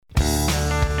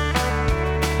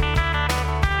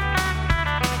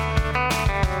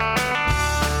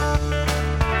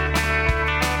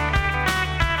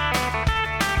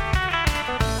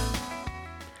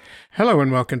Hello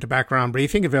and welcome to Background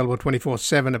Briefing, available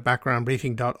 24/7 at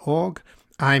backgroundbriefing.org.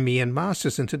 I'm Ian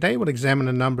Masters, and today we'll examine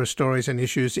a number of stories and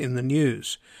issues in the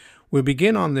news. We'll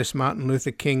begin on this Martin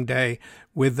Luther King Day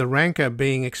with the rancor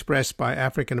being expressed by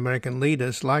African-American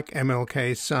leaders like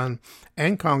MLK's son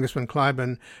and Congressman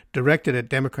Clyburn, directed at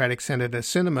Democratic Senator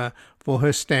Sinema for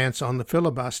her stance on the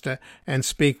filibuster, and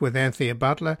speak with Anthea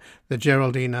Butler, the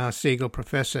Geraldine R. Siegel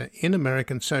Professor in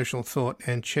American Social Thought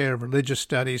and Chair of Religious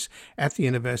Studies at the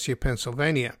University of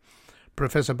Pennsylvania.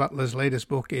 Professor Butler's latest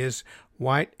book is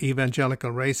White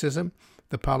Evangelical Racism,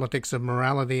 The Politics of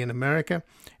Morality in America,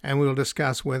 and we'll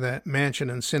discuss whether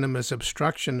Manchin and Sinema's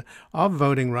obstruction of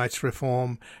voting rights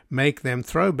reform make them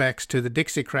throwbacks to the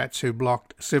Dixiecrats who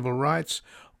blocked civil rights,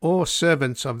 or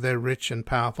servants of their rich and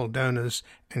powerful donors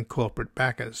and corporate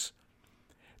backers.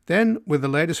 Then, with the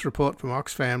latest report from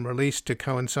Oxfam released to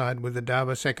coincide with the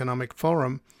Davos Economic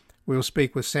Forum, we'll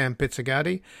speak with Sam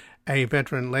Pizzigati, a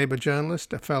veteran labor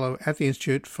journalist, a fellow at the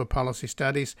Institute for Policy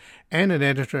Studies, and an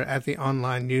editor at the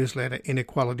online newsletter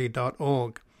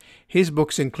inequality.org. His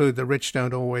books include The Rich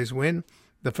Don't Always Win,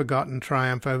 The Forgotten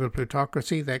Triumph Over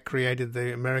Plutocracy That Created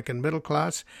the American Middle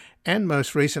Class, and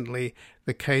most recently,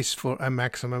 The Case for a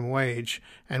Maximum Wage.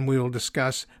 And we will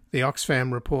discuss the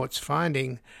Oxfam report's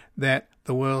finding that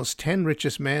the world's 10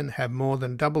 richest men have more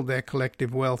than doubled their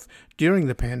collective wealth during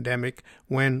the pandemic,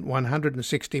 when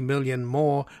 160 million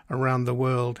more around the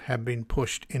world have been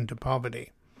pushed into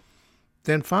poverty.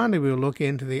 Then finally we'll look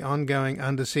into the ongoing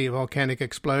undersea volcanic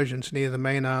explosions near the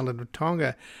main island of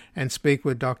Tonga and speak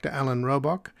with Dr. Alan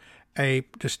Robock, a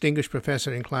distinguished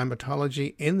professor in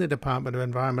climatology in the Department of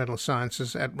Environmental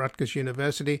Sciences at Rutgers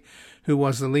University, who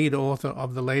was the lead author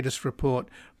of the latest report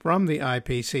from the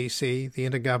IPCC, the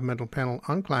Intergovernmental Panel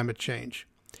on Climate Change.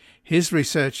 His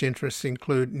research interests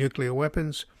include nuclear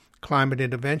weapons, climate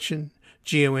intervention,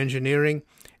 geoengineering,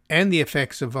 and the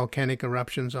effects of volcanic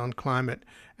eruptions on climate,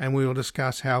 and we will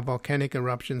discuss how volcanic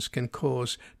eruptions can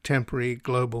cause temporary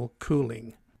global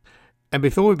cooling. And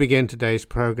before we begin today's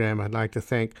program, I'd like to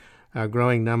thank our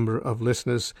growing number of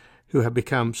listeners who have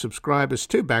become subscribers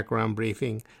to Background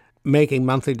Briefing, making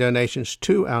monthly donations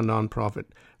to our nonprofit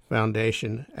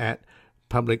foundation at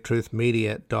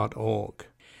publictruthmedia.org.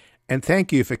 And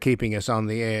thank you for keeping us on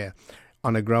the air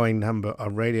on a growing number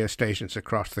of radio stations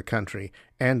across the country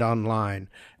and online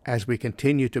as we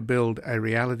continue to build a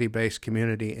reality-based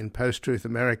community in post-truth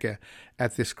America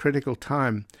at this critical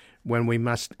time when we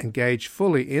must engage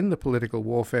fully in the political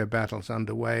warfare battles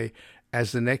underway,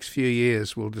 as the next few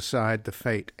years will decide the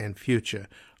fate and future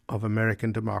of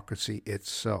American democracy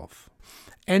itself.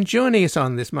 And joining us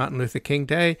on this Martin Luther King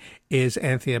Day is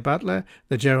Anthea Butler,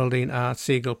 the Geraldine R.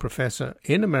 Siegel Professor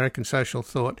in American Social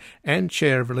Thought and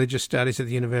Chair of Religious Studies at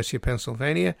the University of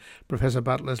Pennsylvania. Professor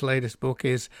Butler's latest book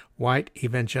is White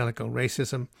Evangelical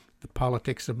Racism, The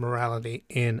Politics of Morality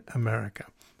in America.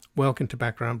 Welcome to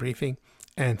Background Briefing,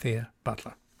 Anthea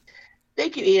Butler.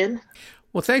 Thank you, Ian.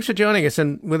 Well, thanks for joining us.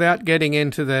 And without getting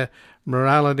into the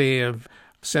morality of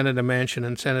Senator Manchin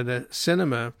and Senator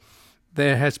Sinema,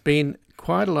 there has been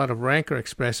quite a lot of rancor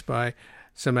expressed by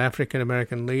some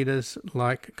African-American leaders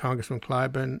like Congressman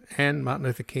Clyburn and Martin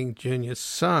Luther King Jr.'s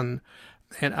son,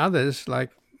 and others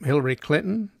like Hillary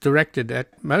Clinton, directed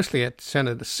mostly at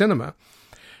Senator Sinema.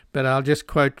 But I'll just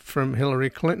quote from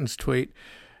Hillary Clinton's tweet.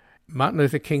 Martin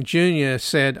Luther King Jr.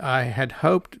 said, "I had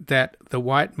hoped that the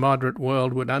white moderate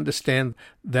world would understand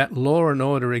that law and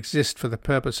order exist for the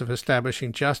purpose of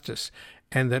establishing justice,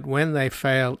 and that when they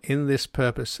fail in this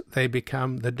purpose, they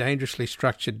become the dangerously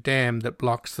structured dam that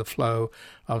blocks the flow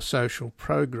of social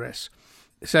progress."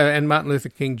 And Martin Luther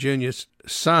King Jr.'s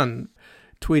son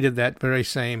tweeted that very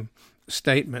same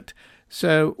statement.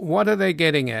 So what are they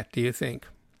getting at, do you think?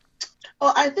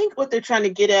 Well, I think what they're trying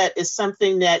to get at is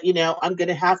something that, I'm going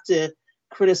to have to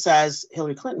criticize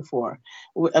Hillary Clinton for,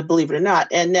 believe it or not.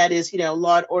 And that is,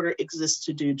 law and order exists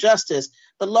to do justice.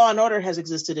 But law and order has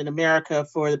existed in America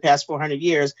for the past 400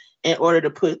 years in order to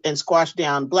put and squash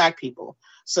down Black people.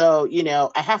 So,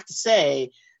 I have to say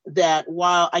that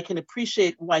while I can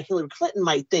appreciate why Hillary Clinton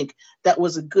might think that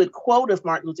was a good quote of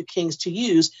Martin Luther King's to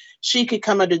use, she could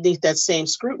come underneath that same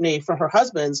scrutiny for her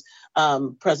husband's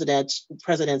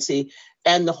presidency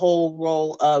and the whole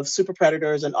role of super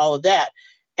predators and all of that,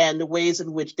 and the ways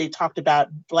in which they talked about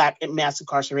Black and mass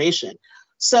incarceration.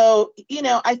 So,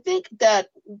 I think that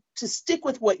to stick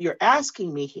with what you're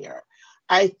asking me here,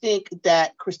 I think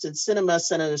that Senator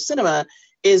Sinema,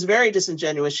 is very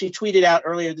disingenuous. She tweeted out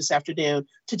earlier this afternoon,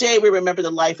 "Today we remember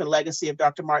the life and legacy of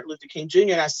Dr. Martin Luther King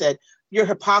Jr." And I said, "Your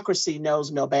hypocrisy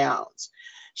knows no bounds."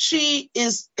 She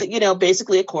is,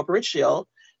 basically a corporate shill.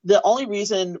 The only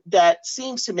reason that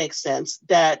seems to make sense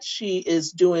that she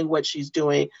is doing what she's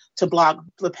doing to block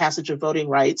the passage of voting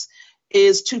rights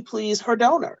is to please her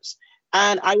donors.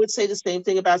 And I would say the same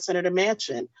thing about Senator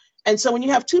Manchin. And so when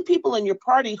you have two people in your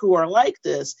party who are like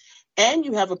this, and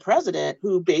you have a president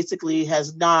who basically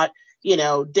has not,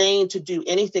 deigned to do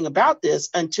anything about this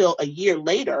until a year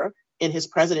later in his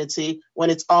presidency, when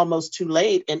it's almost too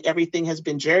late and everything has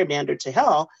been gerrymandered to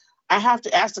hell, I have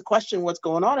to ask the question, what's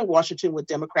going on in Washington with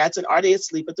Democrats, and are they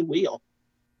asleep at the wheel?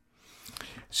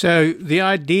 So the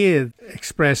idea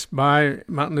expressed by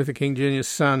Martin Luther King Jr.'s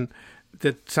son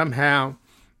that somehow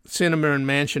Sinema and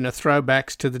Manchin are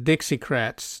throwbacks to the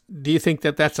Dixiecrats, do you think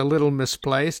that that's a little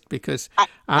misplaced? Because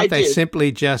aren't they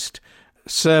simply just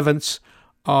servants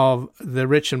of the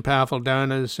rich and powerful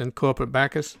donors and corporate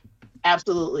backers?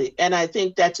 Absolutely. And I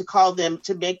think that to call them,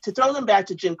 to throw them back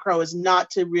to Jim Crow is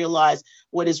not to realize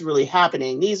what is really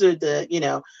happening. These are the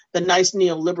nice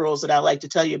neoliberals that I like to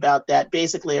tell you about that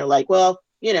basically are like, well,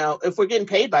 if we're getting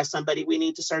paid by somebody, we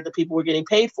need to serve the people we're getting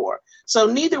paid for. So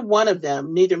neither one of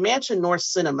them, neither Manchin nor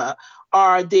Sinema,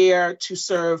 are there to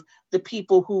serve the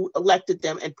people who elected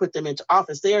them and put them into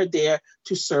office. They are there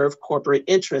to serve corporate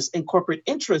interests, and corporate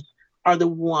interests are the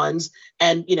ones,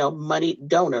 and money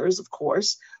donors, of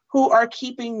course, who are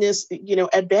keeping this,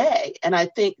 at bay. And I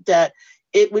think that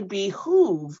it would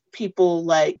behoove people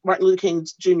like Martin Luther King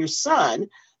Jr.'s son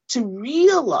to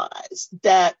realize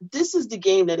that this is the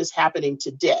game that is happening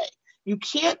today. You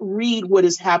can't read what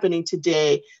is happening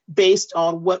today based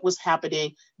on what was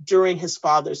happening during his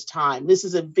father's time. This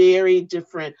is a very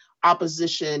different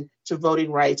opposition to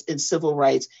voting rights and civil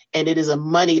rights, and it is a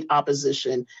moneyed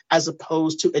opposition as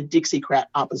opposed to a Dixiecrat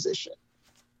opposition.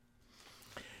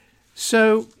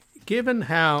 So, given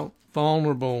how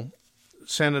vulnerable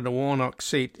Senator Warnock's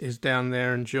seat is down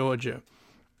there in Georgia,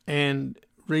 and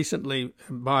recently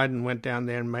Biden went down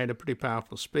there and made a pretty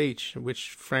powerful speech,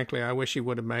 which frankly I wish he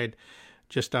would have made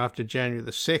just after January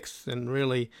the 6th and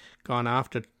really gone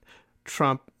after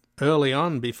Trump early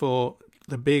on before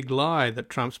the big lie that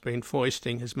Trump's been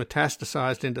foisting has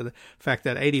metastasized into the fact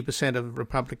that 80% of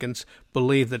Republicans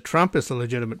believe that Trump is the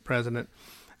legitimate president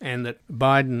and that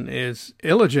Biden is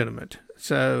illegitimate.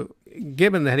 So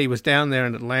given that he was down there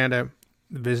in Atlanta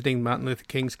visiting Martin Luther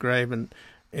King's grave and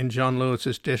in John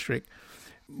Lewis's district,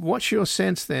 what's your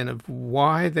sense then of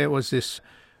why there was this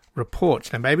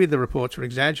reports, now maybe the reports were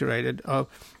exaggerated, of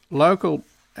local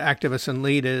activists and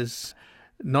leaders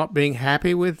not being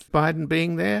happy with Biden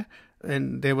being there?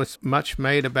 And there was much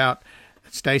made about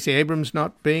Stacey Abrams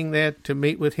not being there to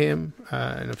meet with him.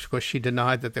 And of course, she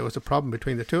denied that there was a problem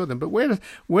between the two of them. But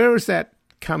where is that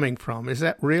coming from? Is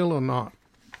that real or not?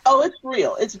 Oh, it's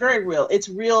real. It's very real. It's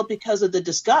real because of the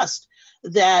disgust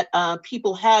that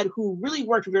people had who really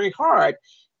worked very hard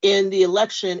in the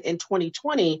election in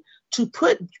 2020 to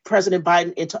put President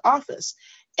Biden into office.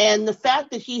 And the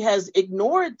fact that he has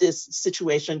ignored this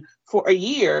situation for a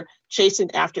year,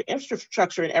 chasing after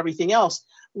infrastructure and everything else,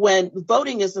 when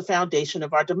voting is the foundation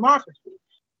of our democracy,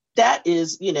 that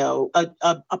is,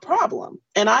 a problem.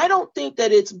 And I don't think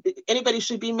that anybody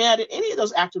should be mad at any of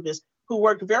those activists who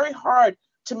worked very hard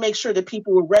to make sure that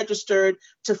people were registered,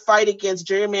 to fight against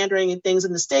gerrymandering and things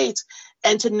in the states,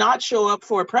 and to not show up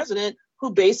for a president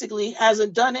who basically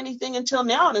hasn't done anything until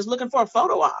now and is looking for a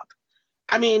photo op.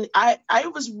 I mean, I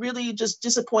was really just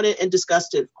disappointed and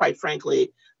disgusted, quite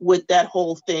frankly, with that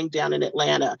whole thing down in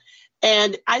Atlanta.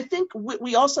 And I think what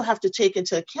we also have to take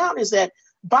into account is that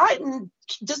Biden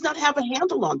does not have a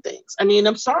handle on things. I mean,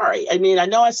 I'm sorry. I mean, I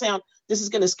know this is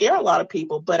going to scare a lot of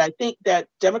people, but I think that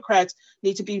Democrats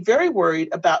need to be very worried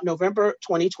about November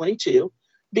 2022,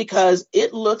 because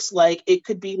it looks like it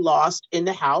could be lost in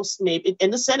the House, maybe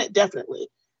in the Senate, definitely,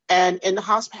 and in the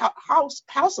House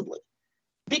possibly,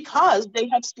 because they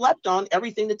have slept on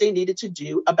everything that they needed to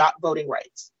do about voting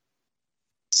rights.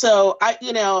 So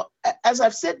as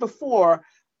I've said before,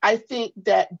 I think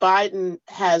that Biden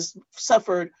has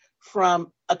suffered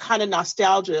from a kind of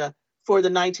nostalgia for the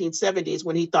 1970s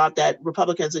when he thought that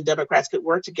Republicans and Democrats could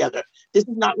work together. This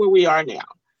is not where we are now.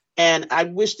 And I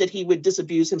wish that he would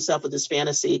disabuse himself of this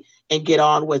fantasy and get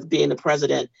on with being the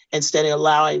president instead of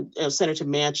allowing Senator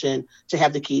Manchin to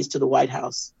have the keys to the White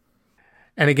House.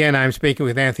 And again, I'm speaking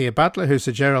with Anthea Butler, who's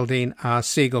the Geraldine R.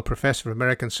 Siegel Professor of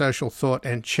American Social Thought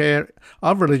and Chair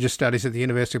of Religious Studies at the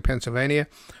University of Pennsylvania.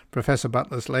 Professor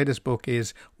Butler's latest book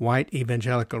is White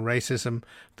Evangelical Racism,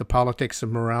 The Politics of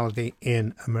Morality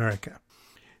in America.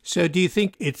 So do you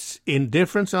think it's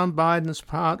indifference on Biden's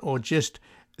part, or just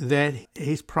that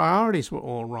his priorities were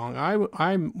all wrong?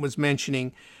 I was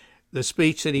mentioning the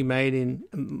speech that he made in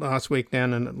last week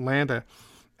down in Atlanta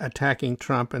attacking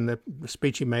Trump and the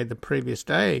speech he made the previous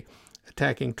day,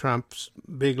 attacking Trump's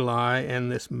big lie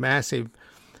and this massive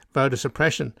voter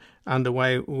suppression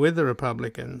underway with the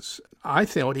Republicans. I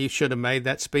thought he should have made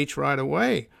that speech right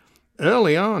away,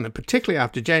 early on, and particularly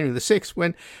after January the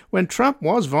 6th, when Trump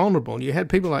was vulnerable. You had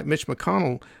people like Mitch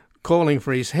McConnell calling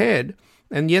for his head,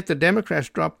 and yet the Democrats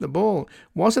dropped the ball.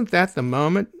 Wasn't that the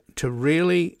moment to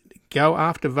really go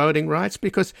after voting rights?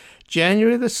 Because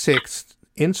January the 6th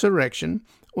insurrection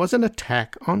was an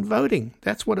attack on voting.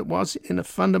 That's what it was in a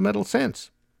fundamental sense.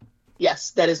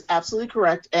 Yes, that is absolutely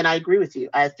correct. And I agree with you.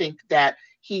 I think that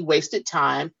he wasted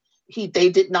time. They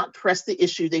did not press the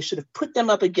issue. They should have put them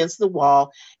up against the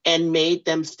wall and made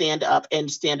them stand up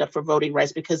for voting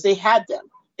rights, because they had them.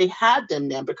 They had them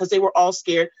then, because they were all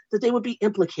scared that they would be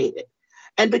implicated.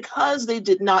 And because they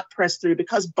did not press through,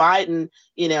 because Biden,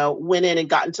 went in and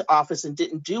got into office and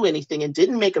didn't do anything and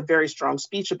didn't make a very strong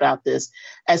speech about this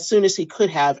as soon as he could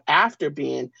have after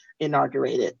being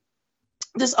inaugurated,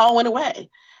 this all went away.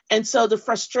 And so the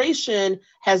frustration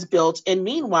has built. And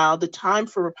meanwhile, the time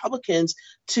for Republicans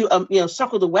to,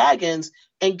 circle the wagons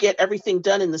and get everything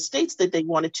done in the states that they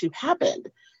wanted to happened.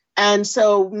 And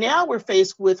so now we're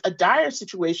faced with a dire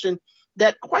situation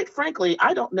that, quite frankly,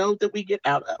 I don't know that we get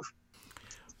out of.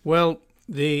 Well,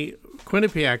 the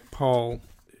Quinnipiac poll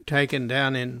taken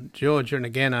down in Georgia, and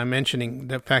again, I'm mentioning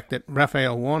the fact that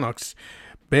Raphael Warnock's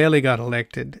barely got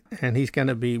elected, and he's going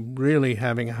to be really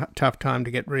having a tough time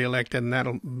to get reelected,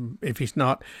 and if he's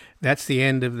not, that's the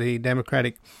end of the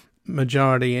Democratic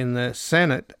majority in the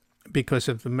Senate because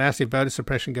of the massive voter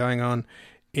suppression going on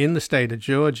in the state of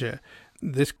Georgia.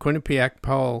 This Quinnipiac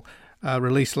poll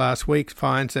released last week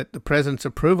finds that the president's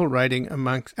approval rating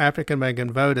amongst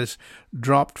African-American voters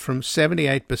dropped from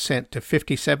 78% to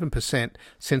 57%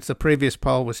 since the previous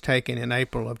poll was taken in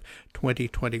April of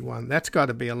 2021. That's got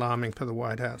to be alarming for the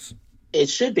White House. It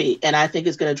should be, and I think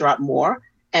it's going to drop more.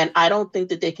 And I don't think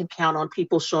that they can count on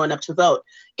people showing up to vote.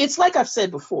 It's like I've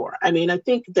said before. I mean, I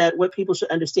think that what people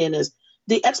should understand is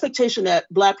the expectation that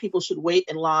Black people should wait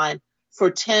in line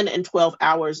for 10 and 12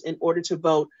 hours in order to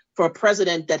vote for a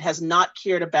president that has not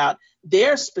cared about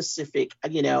their specific,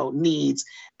 needs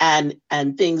and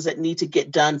things that need to get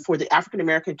done for the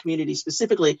African-American community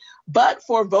specifically, but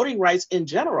for voting rights in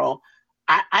general.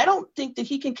 I don't think that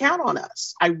he can count on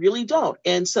us. I really don't.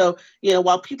 And so,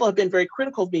 while people have been very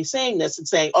critical of me saying this and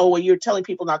saying, oh, well, you're telling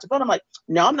people not to vote, I'm like,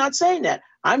 no, I'm not saying that.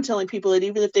 I'm telling people that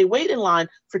even if they wait in line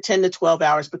for 10 to 12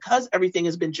 hours, because everything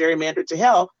has been gerrymandered to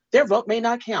hell, their vote may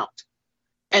not count.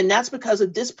 And that's because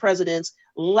of this president's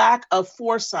lack of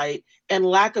foresight and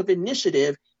lack of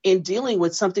initiative in dealing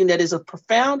with something that is a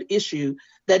profound issue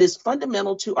that is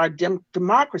fundamental to our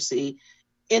democracy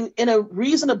in a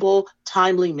reasonable,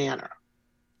 timely manner.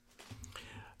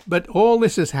 But all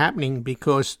this is happening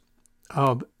because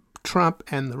of Trump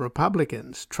and the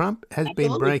Republicans. Trump has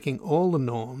been breaking all the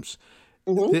norms.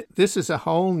 Mm-hmm. This is a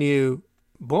whole new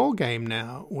ball game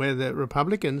now, where the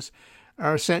Republicans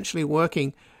are essentially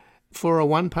working for a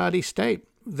one-party state.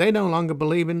 They no longer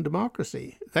believe in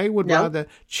democracy. They would rather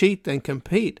cheat than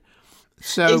compete.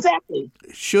 So exactly.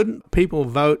 Shouldn't people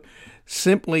vote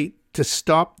simply to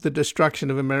stop the destruction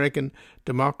of American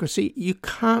democracy? You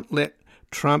can't let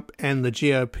Trump and the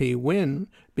GOP win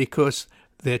because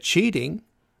they're cheating.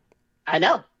 I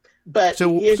know. But so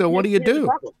what do you do?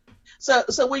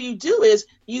 So what you do is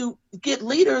you get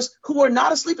leaders who are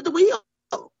not asleep at the wheel.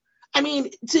 I mean,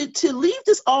 to leave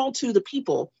this all to the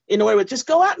people in order to just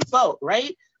go out and vote,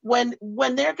 right? When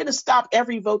they're going to stop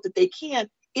every vote that they can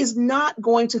is not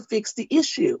going to fix the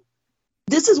issue.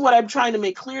 This is what I'm trying to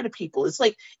make clear to people. It's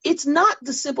like, it's not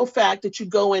the simple fact that you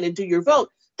go in and do your vote.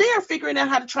 They are figuring out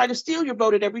how to try to steal your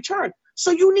vote at every turn.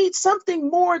 So you need something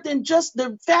more than just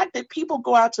the fact that people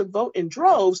go out to vote in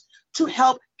droves to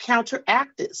help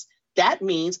counteract this. That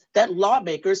means that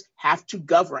lawmakers have to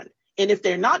govern. And if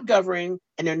they're not governing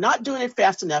and they're not doing it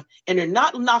fast enough and they're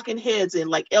not knocking heads in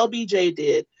like LBJ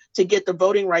did to get the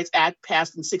Voting Rights Act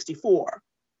passed in 1964,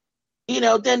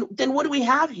 then what do we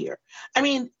have here? I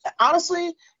mean,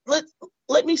 honestly,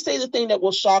 let me say the thing that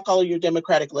will shock all of your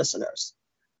Democratic listeners.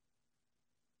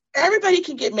 Everybody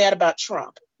can get mad about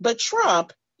Trump, but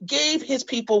Trump gave his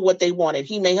people what they wanted.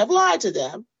 He may have lied to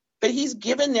them, but he's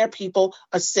given their people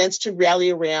a sense to rally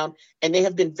around, and they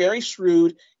have been very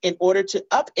shrewd in order to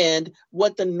upend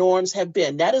what the norms have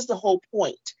been. That is the whole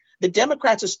point. The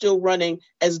Democrats are still running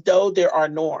as though there are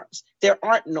norms. There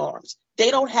aren't norms. They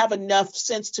don't have enough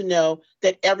sense to know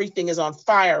that everything is on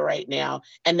fire right now,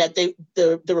 and that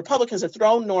the Republicans have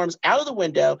thrown norms out of the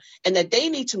window, and that they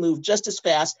need to move just as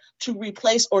fast to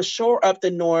replace or shore up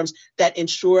the norms that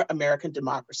ensure American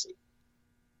democracy.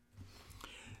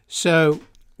 So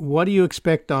What do you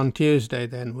expect on Tuesday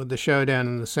then with the showdown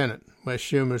in the Senate, where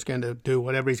Schumer's going to do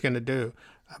whatever he's going to do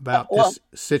about this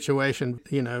situation,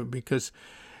 because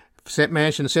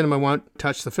Manchin and Sinema won't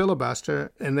touch the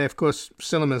filibuster, and of course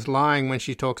Sinema's lying when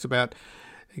she talks about,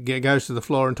 goes to the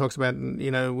floor and talks about,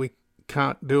 we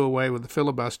can't do away with the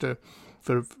filibuster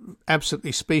for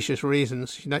absolutely specious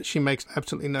reasons. She makes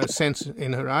absolutely no sense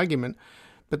in her argument.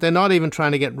 But they're not even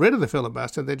trying to get rid of the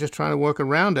filibuster; they're just trying to work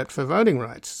around it for voting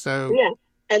rights. So yeah,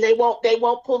 and they won't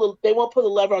pull the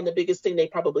lever on the biggest thing they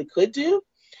probably could do.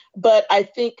 But I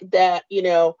think that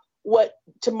what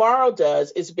tomorrow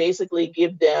does is basically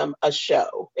give them a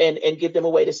show and give them a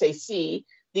way to say, see,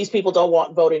 these people don't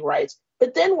want voting rights.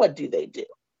 But then what do they do?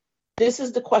 This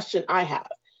is the question I have.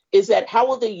 Is that how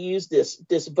will they use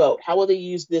this vote? How will they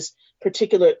use this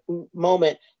particular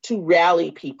moment to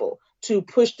rally people, to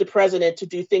push the president to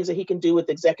do things that he can do with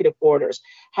executive orders?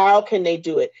 How can they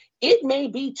do it? It may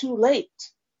be too late.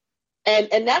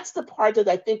 And that's the part that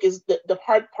I think is the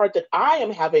hard part that I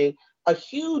am having a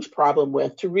huge problem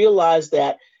with, to realize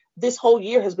that this whole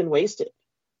year has been wasted.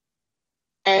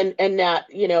 And that,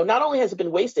 not only has it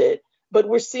been wasted, but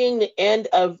we're seeing the end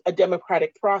of a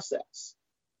democratic process.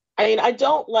 I mean, I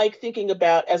don't like thinking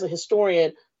about, as a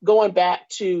historian, going back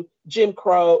to Jim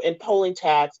Crow and polling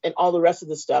tax and all the rest of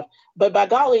this stuff. But by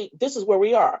golly, this is where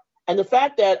we are. And the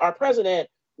fact that our president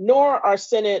nor our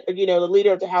Senate, the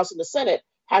leader of the House and the Senate,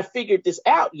 have figured this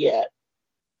out yet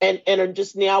and are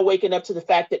just now waking up to the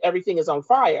fact that everything is on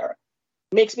fire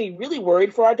makes me really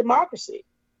worried for our democracy.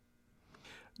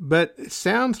 But it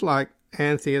sounds like,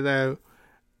 Anthea, though,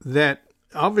 that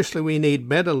obviously we need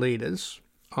better leaders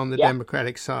on the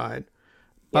Democratic side.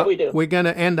 But we do. We're going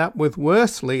to end up with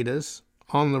worse leaders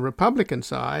on the Republican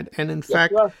side. And in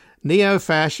fact,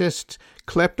 neo-fascist,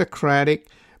 kleptocratic,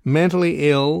 mentally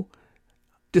ill,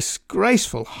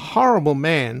 disgraceful, horrible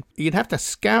man. You'd have to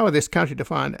scour this country to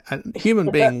find a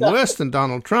human being worse than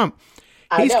Donald Trump.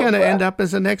 He's going to end up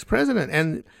as the next president.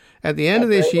 And at the end of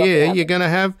this year, you're going to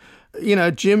have,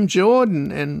 Jim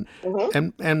Jordan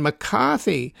and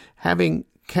McCarthy having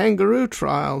kangaroo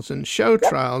trials and show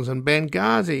trials and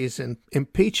Benghazis and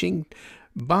impeaching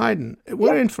Biden.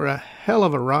 We're in for a hell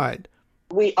of a ride.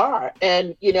 We are.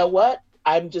 And you know what?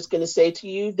 I'm just going to say to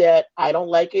you that I don't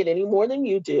like it any more than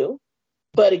you do.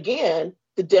 But again,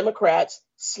 the Democrats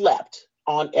slept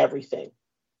on everything.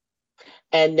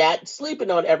 And that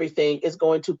sleeping on everything is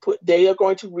they are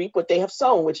going to reap what they have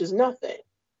sown, which is nothing.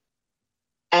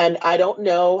 And I don't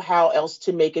know how else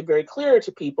to make it very clear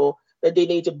to people that they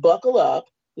need to buckle up.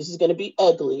 This is going to be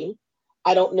ugly.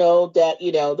 I don't know that,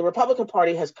 the Republican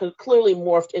Party has clearly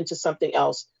morphed into something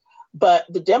else, but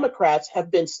the Democrats have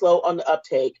been slow on the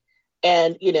uptake.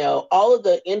 And, all of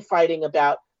the infighting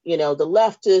about, the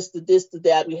leftists, the this, the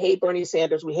that, we hate Bernie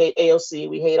Sanders, we hate AOC,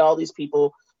 we hate all these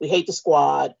people, we hate the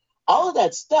squad, all of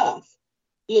that stuff.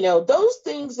 Those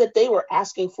things that they were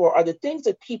asking for are the things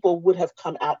that people would have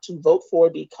come out to vote for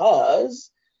because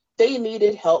they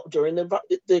needed help during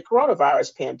the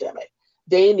coronavirus pandemic.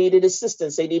 They needed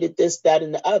assistance. They needed this, that,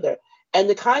 and the other. And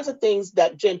the kinds of things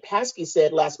that Jen Psaki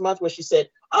said last month, where she said,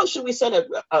 oh, should we send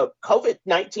a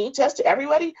COVID-19 test to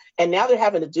everybody? And now they're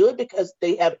having to do it because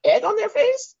they have egg on their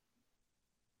face?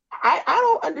 I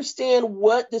don't understand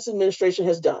what this administration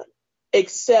has done,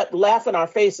 except laugh in our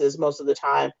faces most of the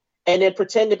time and then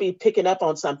pretend to be picking up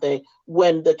on something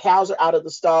when the cows are out of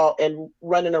the stall and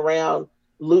running around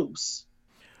loose.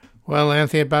 Well,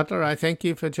 Anthea Butler, I thank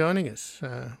you for joining us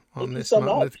on this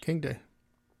Martin Luther King Day.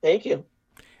 Thank you.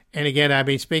 And again, I've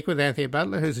been speaking with Anthea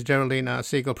Butler, who's a Geraldine R.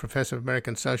 Siegel Professor of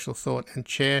American Social Thought and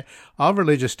Chair of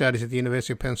Religious Studies at the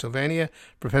University of Pennsylvania.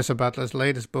 Professor Butler's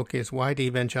latest book is White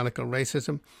Evangelical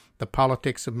Racism, The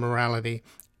Politics of Morality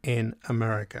in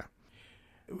America.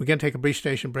 We're going to take a brief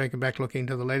station break and back looking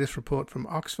to the latest report from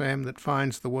Oxfam that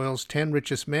finds the world's 10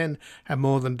 richest men have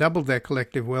more than doubled their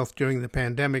collective wealth during the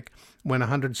pandemic, when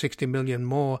 160 million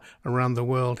more around the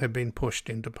world have been pushed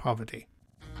into poverty.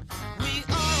 We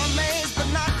are amazed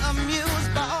but not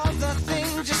amused by all the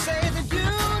things you say that you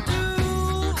do.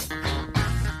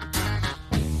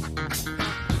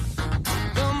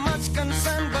 Though much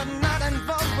concerned but not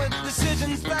involved with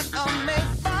decisions that are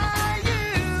made by you.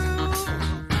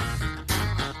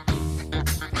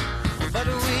 But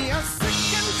we are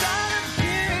sick and tired of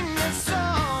hearing your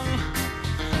song,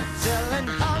 telling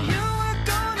how you are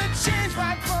gonna change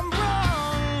right from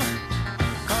wrong.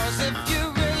 'Cause if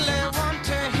you really want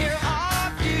to hear our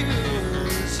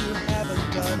views, you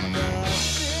haven't done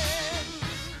nothing.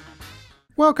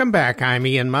 Welcome back. I'm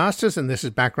Ian Masters, and this is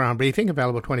Background Briefing,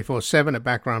 available 24/7 at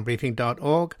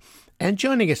backgroundbriefing.org And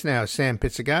joining us now is Sam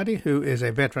Pizzigati, who is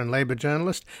a veteran Labour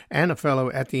journalist and a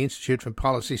fellow at the Institute for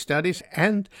Policy Studies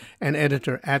and an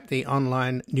editor at the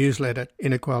online newsletter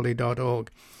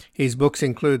inequality.org. His books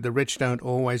include The Rich Don't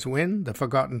Always Win, The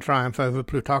Forgotten Triumph Over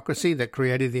Plutocracy That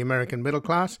Created the American Middle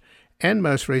Class, and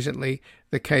most recently,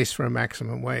 The Case for a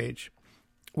Maximum Wage.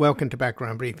 Welcome to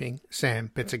Background Briefing,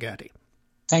 Sam Pizzigati.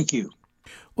 Thank you.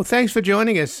 Well, thanks for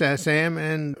joining us, Sam.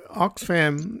 And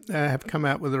Oxfam have come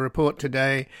out with a report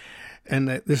today, and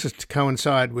this is to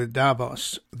coincide with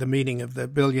Davos, the meeting of the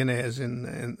billionaires in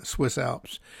the Swiss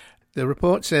Alps. The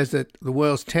report says that the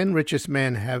world's 10 richest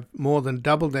men have more than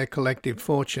doubled their collective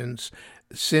fortunes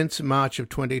since March of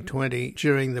 2020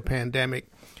 during the pandemic.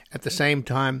 At the same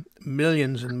time,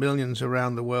 millions and millions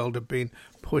around the world have been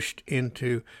pushed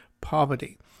into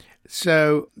poverty.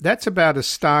 So that's about as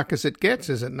stark as it gets,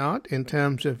 is it not, in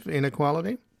terms of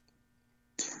inequality?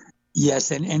 Yes,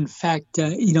 and in fact,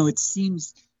 it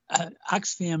seems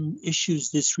Oxfam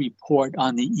issues this report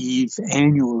on the eve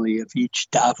annually of each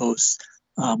Davos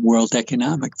World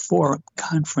Economic Forum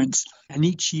conference. And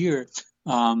each year,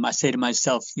 I say to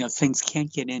myself, things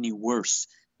can't get any worse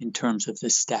in terms of the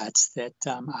stats that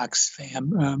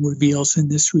Oxfam reveals in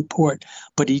this report.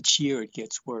 But each year it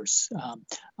gets worse.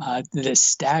 The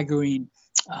staggering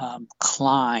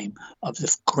climb of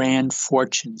the grand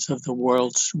fortunes of the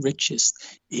world's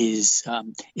richest is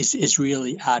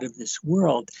really out of this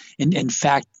world. And in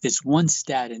fact, there's one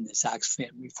stat in this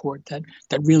Oxfam report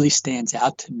that really stands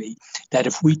out to me, that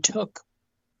if we took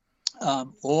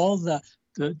all the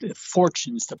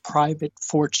fortunes, the private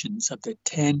fortunes of the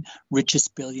 10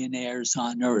 richest billionaires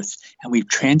on earth, and we've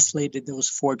translated those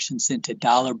fortunes into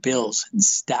dollar bills and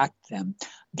stacked them,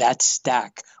 that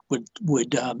stack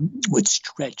would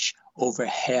stretch over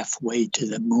halfway to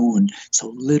the moon.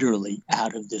 So literally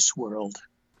out of this world.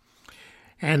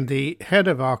 And the head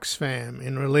of Oxfam,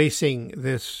 in releasing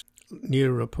this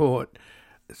new report,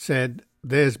 said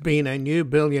there's been a new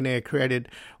billionaire created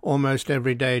almost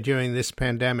every day during this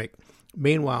pandemic.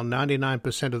 Meanwhile,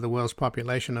 99% of the world's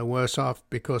population are worse off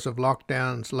because of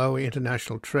lockdowns, lower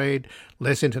international trade,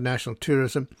 less international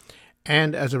tourism,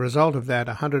 and as a result of that,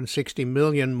 160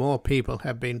 million more people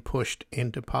have been pushed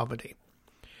into poverty.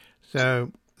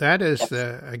 So that is,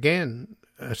 again,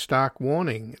 a stark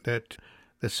warning that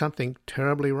there's something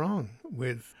terribly wrong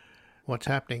with what's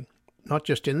happening, not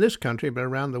just in this country, but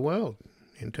around the world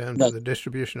in terms of the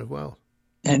distribution of wealth.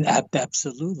 And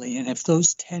absolutely. And if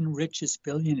those 10 richest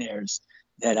billionaires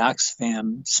that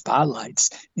Oxfam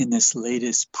spotlights in this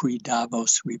latest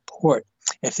pre-Davos report,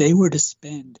 if they were to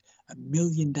spend $1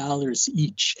 million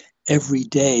each every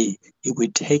day, it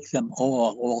would take them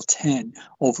all 10,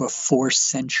 over 4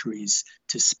 centuries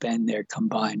to spend their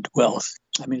combined wealth.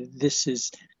 I mean, this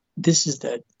is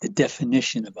the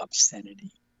definition of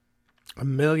obscenity. $1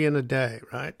 million a day,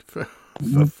 right? For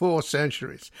 4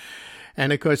 centuries.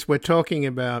 And, of course, we're talking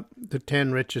about the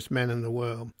 10 richest men in the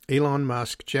world: Elon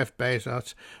Musk, Jeff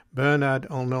Bezos, Bernard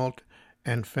Arnault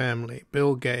and family,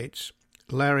 Bill Gates,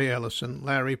 Larry Ellison,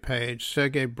 Larry Page,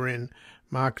 Sergey Brin,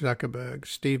 Mark Zuckerberg,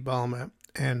 Steve Ballmer,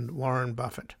 and Warren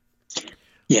Buffett.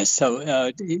 Yes,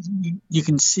 so you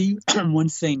can see one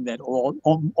thing that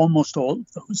almost all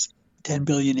of those 10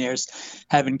 billionaires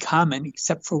have in common,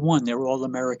 except for one: they're all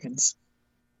Americans.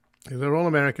 They're all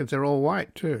Americans. They're all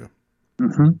white, too.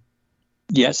 Mm-hmm.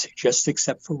 Yes, just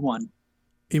except for one.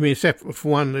 You mean except for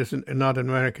one is not an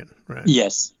American, right?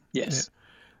 Yes. Yeah.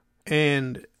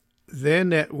 And their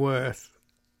net worth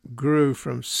grew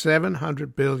from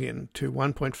 $700 billion to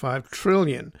 $1.5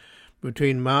 trillion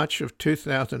between March of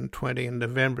 2020 and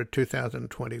November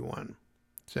 2021.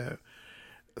 So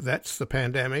that's the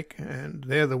pandemic, and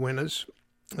they're the winners,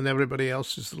 and everybody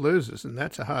else is the losers, and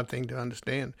that's a hard thing to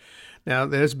understand. Now,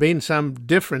 there's been some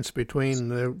difference between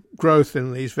the growth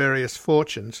in these various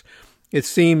fortunes. It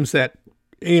seems that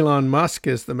Elon Musk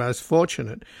is the most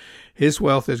fortunate. His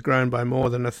wealth has grown by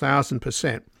more than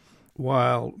 1,000%,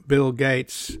 while Bill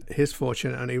Gates, his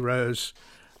fortune only rose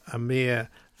a mere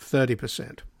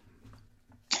 30%.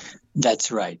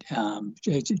 That's right.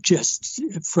 Just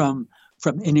from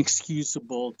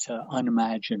inexcusable to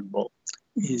unimaginable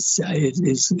is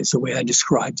the way I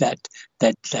describe that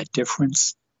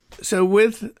difference. So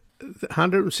with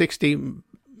 160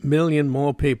 million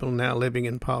more people now living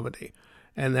in poverty,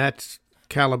 and that's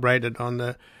calibrated on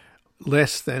the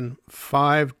less than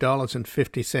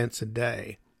 $5.50 a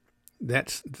day,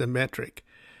 that's the metric.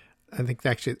 I think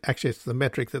actually it's the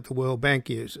metric that the World Bank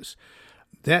uses.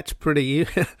 That's pretty.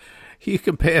 You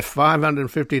compare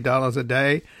 $550 a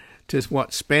day to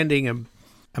what, spending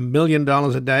 $1 million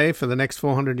a day for the next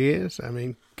 400 years? I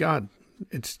mean, God,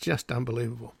 it's just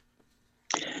unbelievable.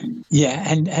 Yeah,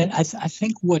 and I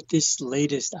think what this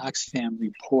latest Oxfam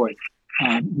report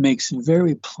makes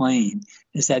very plain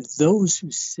is that those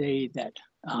who say that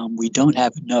we don't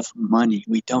have enough money,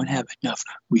 we don't have enough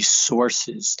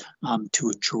resources to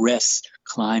address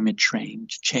climate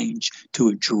change, to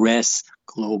address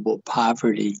global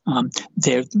poverty,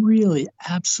 they're really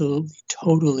absolutely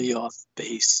totally off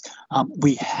base.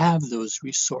 We have those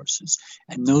resources,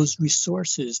 and those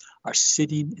resources are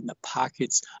sitting in the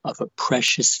pockets of a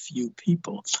precious few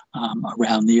people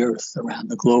around the earth, around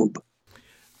the globe.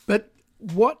 But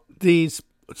what these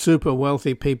super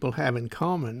wealthy people have in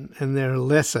common, and there are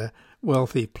lesser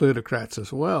wealthy plutocrats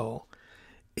as well,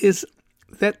 is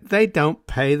that they don't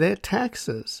pay their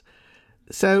taxes.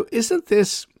 So isn't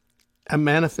this a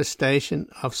manifestation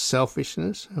of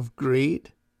selfishness, of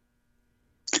greed?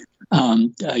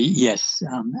 Yes,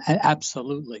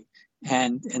 absolutely.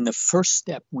 And the first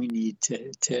step we need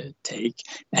to take,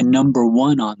 and number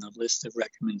one on the list of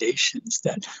recommendations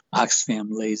that Oxfam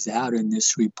lays out in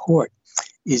this report,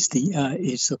 is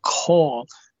a call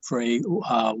for a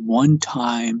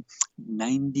one-time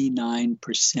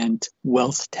 99%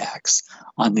 wealth tax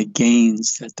on the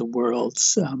gains that the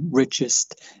world's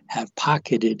richest have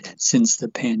pocketed since the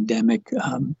pandemic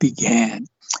began.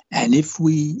 And if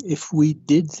we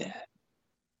did that,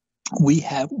 we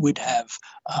would have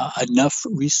enough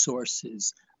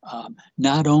resources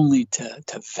not only to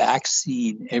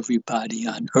vaccine everybody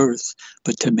on Earth,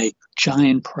 but to make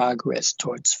giant progress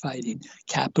towards fighting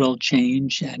capital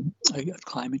change and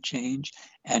climate change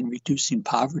and reducing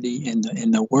poverty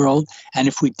in the world. And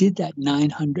if we did that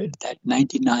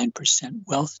 99%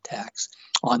 wealth tax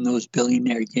on those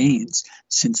billionaire gains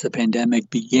since the pandemic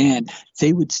began,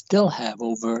 they would still have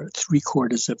over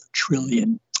 $750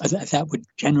 billion. That would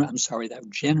generate over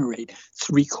 $750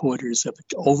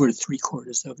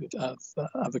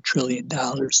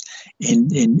 billion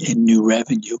in new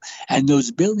revenue, and those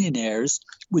billionaires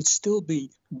would still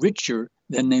be richer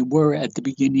than they were at the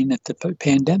beginning of the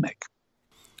pandemic.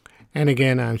 And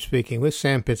again, I'm speaking with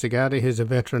Sam Pizzigati, who's a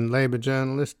veteran labor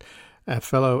journalist, a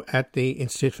fellow at the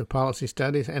Institute for Policy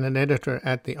Studies, and an editor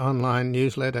at the online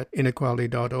newsletter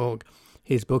inequality.org.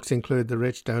 His books include The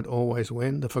Rich Don't Always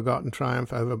Win, The Forgotten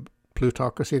Triumph Over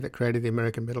Plutocracy That Created the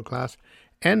American Middle Class,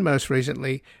 and most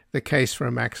recently, The Case for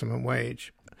a Maximum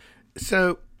Wage.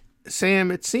 So,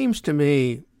 Sam, it seems to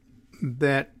me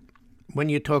that when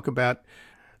you talk about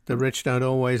the rich don't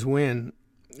always win,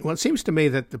 well, it seems to me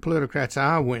that the plutocrats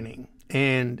are winning.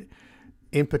 And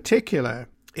in particular,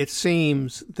 it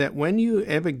seems that when you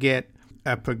ever get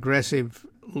a progressive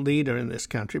leader in this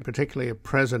country, particularly a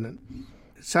president,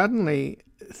 suddenly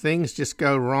things just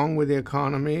go wrong with the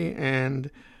economy and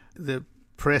the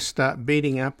press start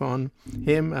beating up on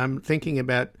him. I'm thinking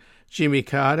about Jimmy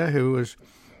Carter, who was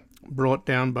brought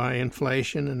down by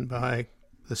inflation and by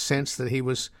the sense that he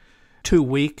was too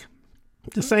weak.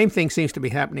 The same thing seems to be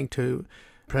happening to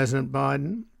President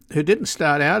Biden, who didn't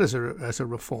start out as a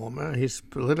reformer. His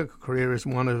political career is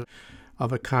one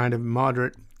of a kind of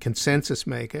moderate consensus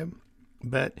maker,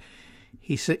 but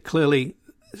he clearly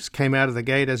came out of the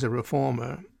gate as a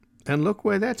reformer, and look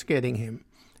where that's getting him.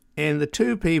 And the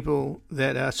two people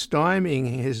that are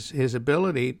stymieing his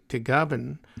ability to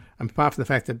govern, apart from the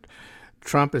fact that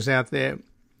Trump is out there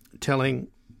telling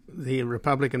the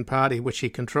Republican Party, which he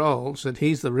controls, that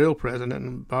he's the real president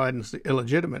and Biden's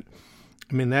illegitimate.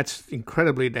 I mean, that's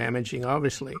incredibly damaging,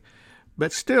 obviously.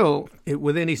 But still,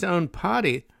 within his own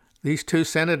party, these two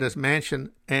senators,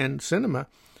 Manchin and Sinema,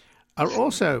 are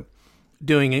also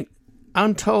doing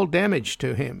untold damage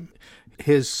to him.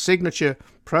 His signature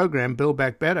program, Build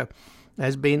Back Better,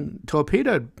 has been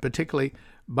torpedoed, particularly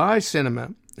by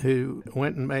Sinema, who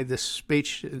went and made this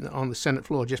speech on the Senate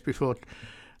floor just before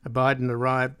Biden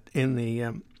arrived in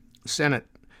the Senate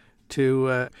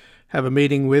to have a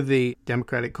meeting with the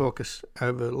Democratic caucus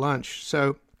over lunch.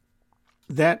 So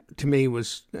that, to me,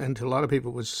 was, and to a lot of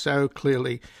people, was so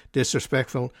clearly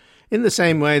disrespectful, in the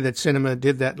same way that Sinema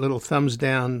did that little thumbs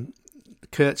down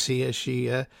curtsy as she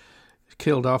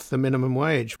killed off the minimum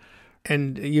wage.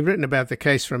 And you've written about the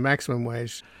case for a maximum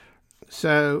wage.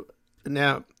 So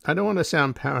now, I don't want to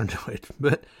sound paranoid,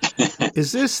 but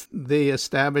is this the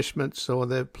establishment's or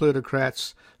the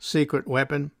plutocrats' secret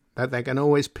weapon, that they can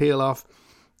always peel off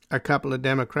a couple of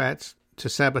Democrats to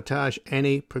sabotage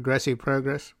any progressive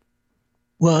progress?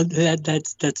 Well,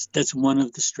 that's one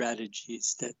of the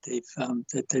strategies that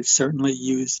they've certainly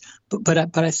used. But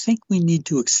I think we need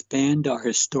to expand our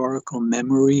historical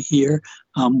memory here.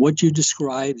 What you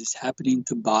described is happening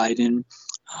to Biden.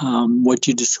 What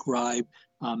you describe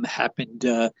happened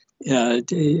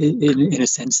in a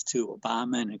sense, to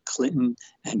Obama and Clinton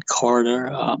and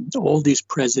Carter, all these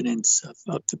presidents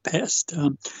of the past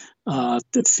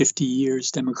the 50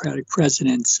 years, Democratic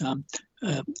presidents,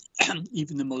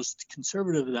 even the most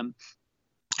conservative of them,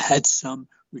 had some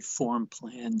reform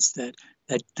plans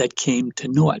that came to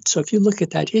naught. So if you look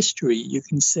at that history, you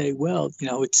can say, well,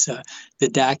 it's the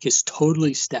deck is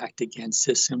totally stacked against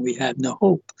us, and we have no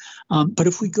hope. But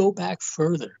if we go back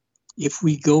further, if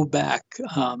we go back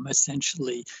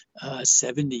essentially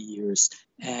 70 years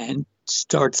and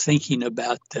start thinking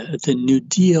about the New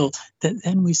Deal,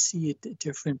 then we see a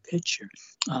different picture.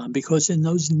 Because in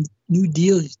those New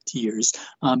Deal years,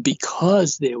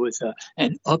 because there was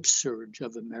an upsurge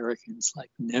of Americans like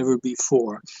never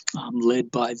before, led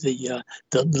by the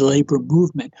labor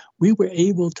movement, we were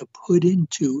able to put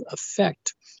into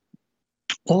effect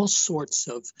all sorts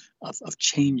of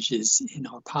changes in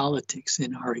our politics,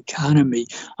 in our economy,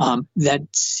 that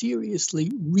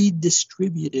seriously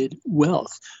redistributed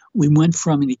wealth. We went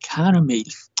from an economy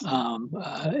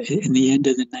in the end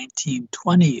of the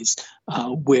 1920s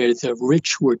where the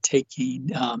rich were taking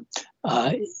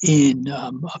in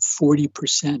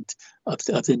 40% of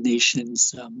the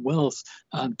nation's wealth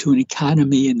to an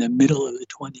economy in the middle of the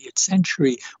 20th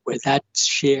century where that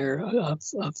share of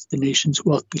the nation's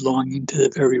wealth belonging to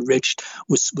the very rich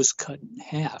was cut in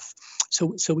half.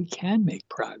 So we can make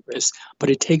progress, but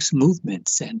it takes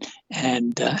movements, and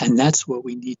that's what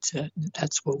we need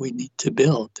to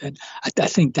build. And I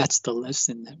think that's the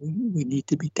lesson that we need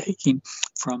to be taking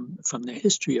from the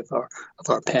history of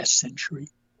our past century.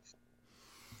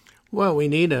 Well, we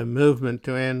need a movement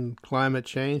to end climate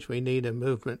change. We need a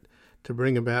movement to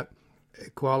bring about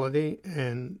equality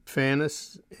and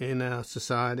fairness in our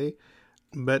society.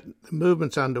 But the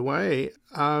movements underway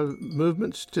are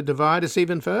movements to divide us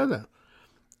even further.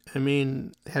 I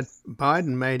mean, had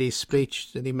Biden made his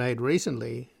speech that he made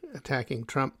recently attacking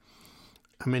Trump,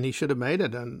 I mean, he should have made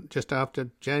it just after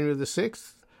January the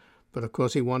 6th. But, of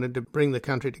course, he wanted to bring the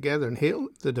country together and heal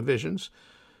the divisions.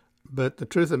 But the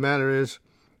truth of the matter is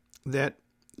that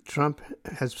Trump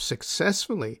has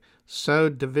successfully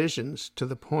sowed divisions to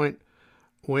the point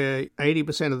where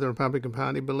 80% of the Republican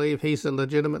Party believe he's the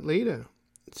legitimate leader.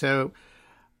 So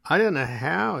I don't know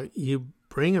how you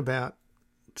bring about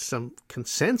some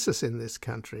consensus in this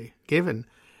country, given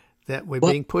that we're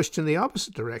being pushed in the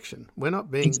opposite direction. We're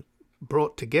not being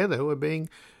brought together, we're being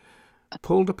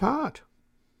pulled apart.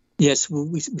 Yes, well,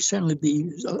 we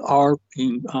certainly are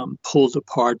being pulled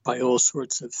apart by all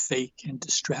sorts of fake and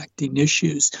distracting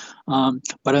issues.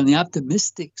 But on the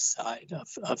optimistic side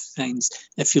of things,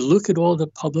 if you look at all the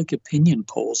public opinion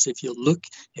polls, if you look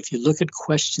at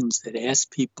questions that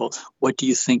ask people, what do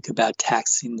you think about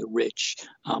taxing the rich?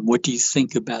 What do you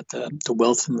think about the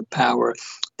wealth and the power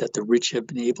that the rich have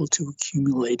been able to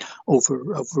accumulate over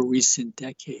recent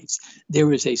decades?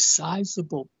 There is a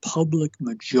sizable public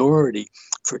majority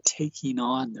for taking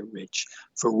on the rich,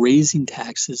 for raising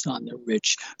taxes on the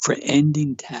rich, for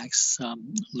ending tax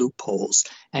loopholes.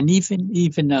 And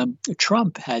even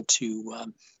Trump had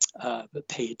to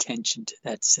pay attention to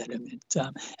that sentiment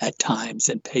at times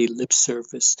and pay lip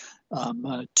service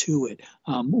to it.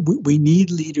 We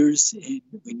need leaders,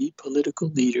 we need political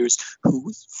leaders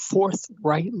who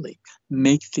forthrightly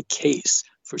make the case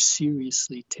for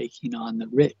seriously taking on the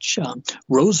rich.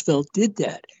 Roosevelt did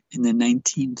that in the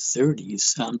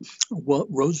 1930s.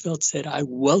 Roosevelt said, "I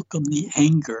welcome the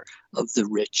anger of the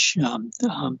rich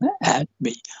at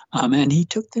me," and he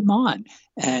took them on.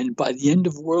 And by the end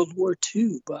of World War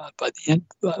II, by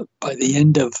the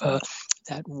end of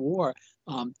that war,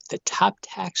 the top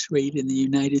tax rate in the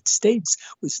United States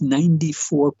was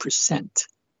 94%.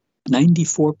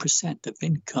 94% of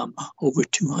income over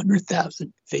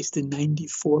 200,000 faced a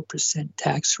 94%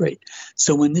 tax rate.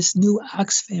 So when this new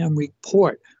Oxfam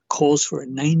report calls for a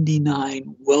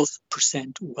 99%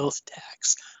 wealth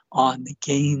tax on the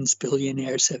gains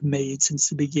billionaires have made since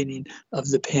the beginning of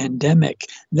the pandemic,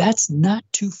 that's not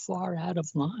too far out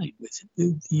of line with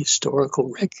the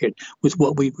historical record, with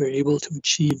what we were able to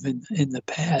achieve in the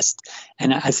past.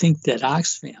 And I think that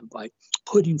Oxfam, by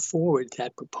putting forward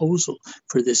that proposal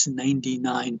for this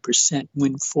 99%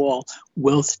 windfall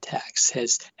wealth tax,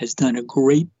 has done a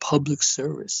great public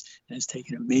service and has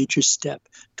taken a major step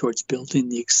towards building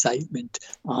the excitement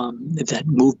that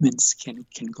movements can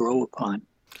grow upon.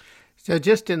 So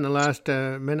just in the last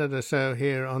minute or so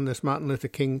here on this Martin Luther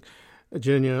King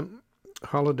Jr.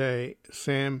 holiday,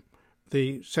 Sam,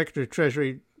 the Secretary of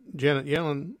Treasury, Janet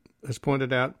Yellen, has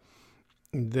pointed out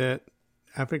that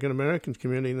African American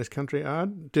community in this country are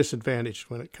disadvantaged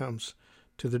when it comes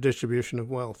to the distribution of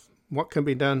wealth. What can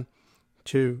be done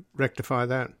to rectify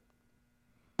that?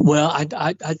 Well,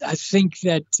 I think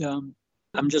that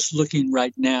I'm just looking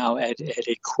right now at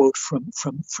a quote from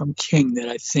King that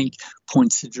I think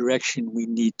points the direction we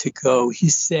need to go. He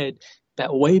said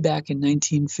that way back in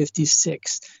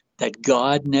 1956 that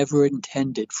God never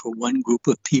intended for one group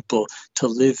of people to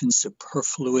live in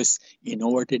superfluous,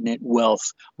 inordinate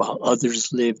wealth while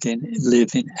others live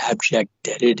in abject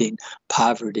debt and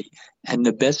poverty. And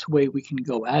the best way we can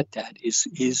go at that is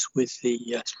with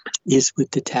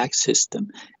the tax system.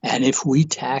 And if we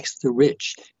tax the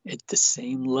rich at the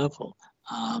same level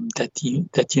that the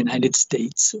United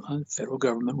States federal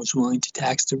government was willing to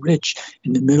tax the rich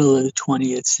in the middle of the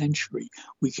 20th century,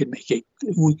 we could make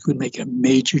a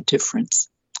major difference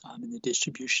in the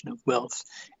distribution of wealth,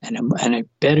 and a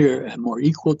better, a more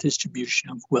equal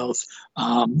distribution of wealth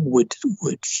would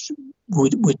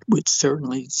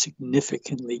certainly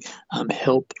significantly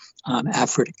help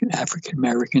African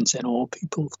Americans and all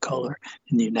people of color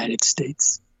in the United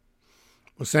States.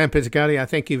 Well, Sam Pizzigati, I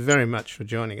thank you very much for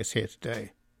joining us here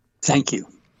today. Thank you.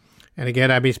 And again,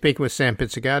 I've been speaking with Sam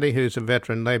Pizzigati, who's a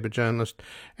veteran Labour journalist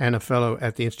and a fellow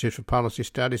at the Institute for Policy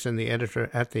Studies and the editor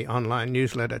at the online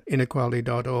newsletter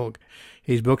inequality.org.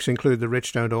 His books include The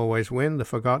Rich Don't Always Win, The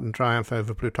Forgotten Triumph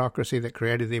Over Plutocracy That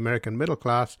Created the American Middle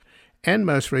Class, and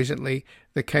most recently,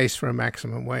 The Case for a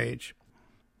Maximum Wage.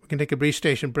 We can take a brief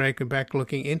station break and back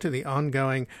looking into the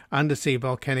ongoing undersea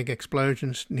volcanic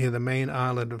explosions near the main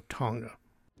island of Tonga.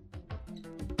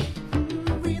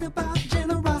 Read about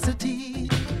generosity.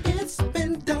 It's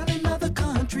been done in other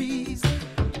countries.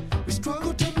 We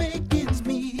struggle to make ends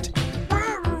meet.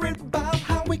 Worried about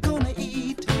how we're gonna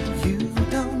eat. You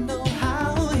don't know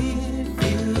how it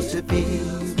feels to be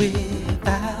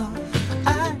without.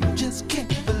 I just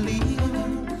can't believe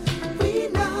we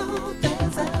know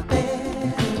there's a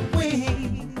better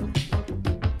way.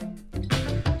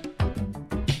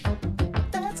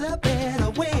 There's a better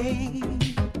way.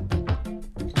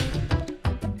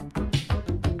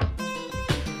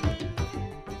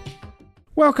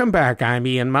 Welcome back. I'm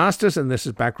Ian Masters, and this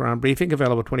is Background Briefing,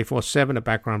 available 24/7 at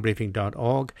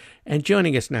backgroundbriefing.org. And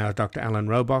joining us now is Dr. Alan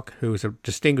Robock, who is a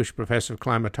distinguished professor of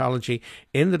climatology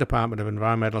in the Department of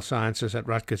Environmental Sciences at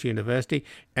Rutgers University,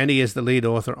 and he is the lead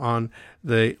author on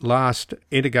the last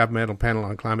Intergovernmental Panel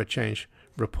on Climate Change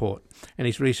report. And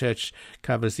his research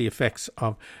covers the effects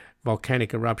of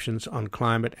volcanic eruptions on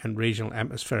climate and regional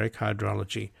atmospheric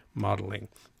hydrology modeling.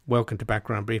 Welcome to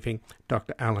Background Briefing,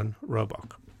 Dr. Alan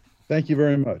Robock. Thank you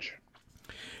very much.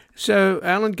 So,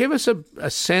 Alan, give us a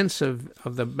sense of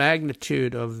the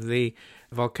magnitude of the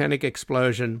volcanic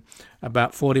explosion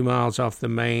about 40 miles off the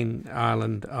main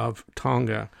island of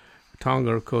Tonga.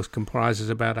 Tonga, of course, comprises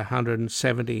about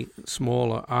 170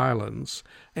 smaller islands,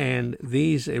 and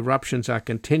these eruptions are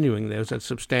continuing. There was a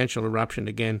substantial eruption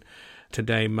again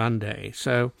today, Monday.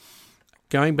 So,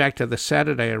 going back to the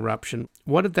Saturday eruption,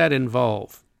 what did that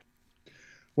involve?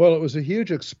 Well, it was a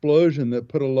huge explosion that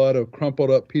put a lot of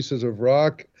crumpled up pieces of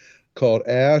rock called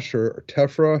ash or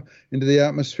tephra into the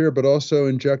atmosphere, but also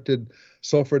injected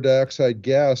sulfur dioxide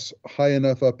gas high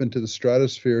enough up into the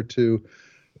stratosphere to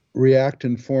react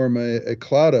and form a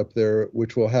cloud up there,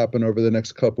 which will happen over the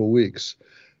next couple of weeks.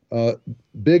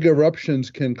 Big eruptions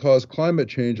can cause climate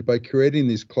change by creating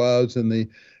these clouds in the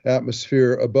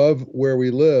atmosphere above where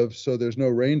we live, so there's no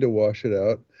rain to wash it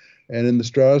out. And in the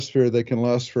stratosphere, they can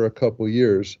last for a couple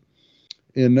years.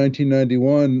 In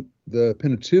 1991, the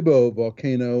Pinatubo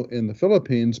volcano in the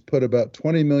Philippines put about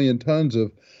 20 million tons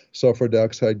of sulfur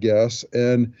dioxide gas,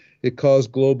 and it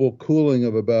caused global cooling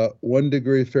of about 1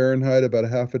 degree Fahrenheit, about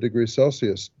 0.5 degree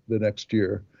Celsius the next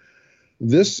year.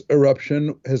 This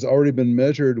eruption has already been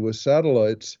measured with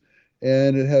satellites,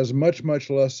 and it has much, much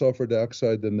less sulfur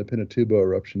dioxide than the Pinatubo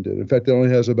eruption did. In fact, it only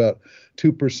has about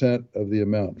 2% of the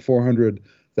amount, 400,000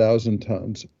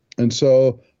 tons. And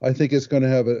so I think it's going to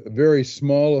have a very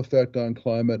small effect on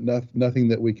climate, nothing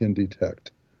that we can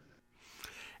detect.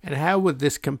 And how would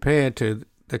this compare to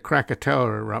the Krakatoa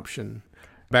eruption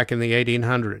back in the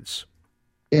 1800s?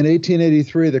 In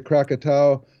 1883, the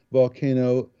Krakatoa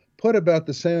volcano put about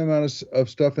the same amount of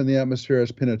stuff in the atmosphere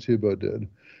as Pinatubo did.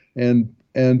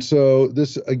 And so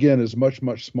this, again, is much,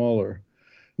 much smaller.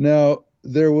 Now,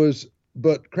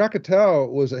 but Krakatoa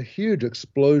was a huge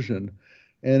explosion,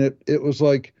 and it was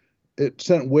like it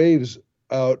sent waves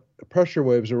out, pressure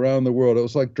waves around the world. It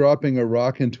was like dropping a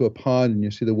rock into a pond, and you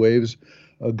see the waves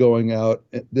going out.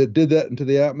 That did that into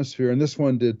the atmosphere, and this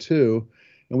one did too.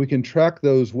 And we can track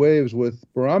those waves with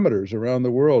barometers around the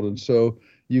world. And so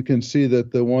you can see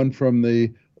that the one from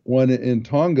the one in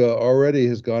Tonga already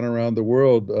has gone around the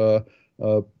world,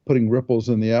 putting ripples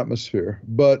in the atmosphere.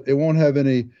 But it won't have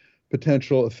any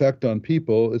potential effect on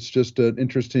people. It's just an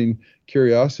interesting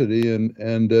curiosity,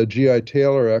 and G.I.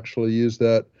 Taylor actually used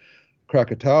that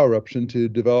Krakatoa eruption to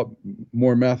develop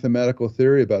more mathematical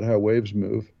theory about how waves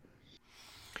move.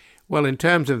 Well, in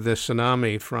terms of the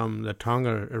tsunami from the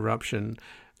Tonga eruption,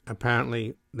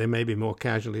 apparently there may be more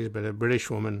casualties, but a British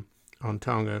woman on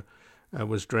Tonga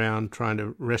was drowned trying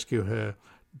to rescue her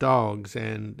dogs,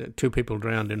 and 2 people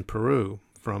drowned in Peru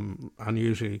from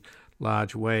unusually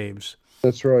large waves.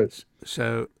 That's right.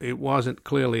 So it wasn't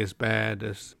clearly as bad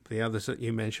as the others that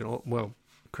you mentioned. Well,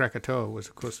 Krakatoa was,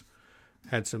 of course,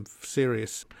 had some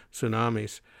serious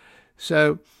tsunamis.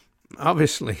 So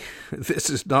obviously, this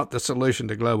is not the solution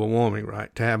to global warming,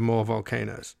 right? To have more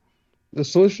volcanoes. The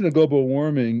solution to global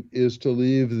warming is to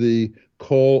leave the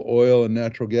coal, oil, and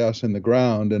natural gas in the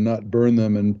ground and not burn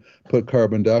them and put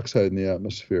carbon dioxide in the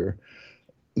atmosphere.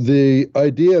 The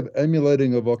idea of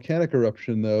emulating a volcanic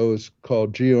eruption, though, is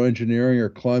called geoengineering or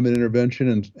climate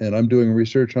intervention, and I'm doing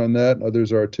research on that,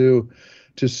 others are too,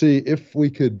 to see if we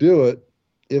could do it,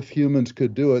 if humans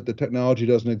could do it. The technology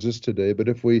doesn't exist today, but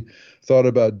if we thought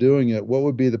about doing it, what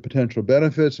would be the potential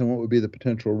benefits and what would be the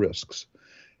potential risks?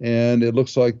 And it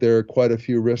looks like there are quite a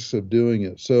few risks of doing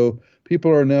it. So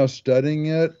people are now studying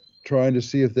it, trying to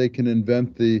see if they can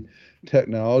invent the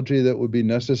technology that would be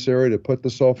necessary to put the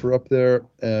sulfur up there,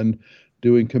 and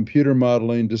doing computer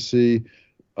modeling to see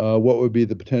what would be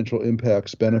the potential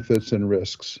impacts, benefits, and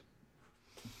risks.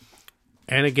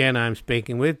 And again, I'm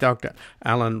speaking with Dr.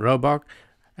 Alan Robock,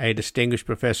 a distinguished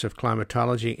professor of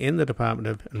climatology in the Department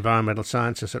of Environmental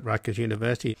Sciences at Rutgers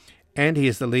University, and he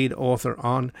is the lead author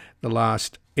on the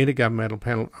last Intergovernmental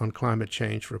Panel on Climate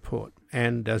Change report,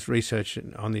 and does research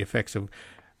on the effects of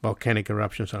volcanic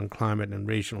eruptions on climate and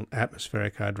regional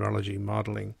atmospheric hydrology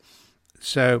modeling.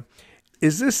 So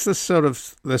is this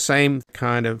the same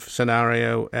kind of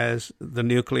scenario as the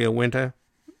nuclear winter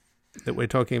that we're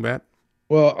talking about?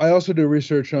 Well, I also do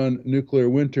research on nuclear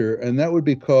winter, and that would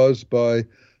be caused by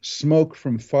smoke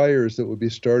from fires that would be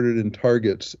started in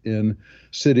targets in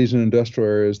cities and industrial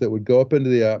areas that would go up into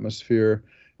the atmosphere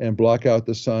and block out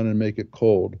the sun and make it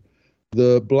cold.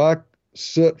 The black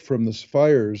soot from the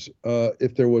fires,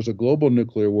 if there was a global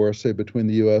nuclear war, say between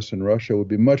the U.S. and Russia, would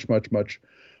be much, much, much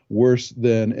worse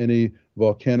than any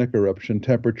volcanic eruption.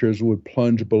 Temperatures would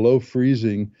plunge below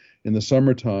freezing in the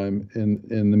summertime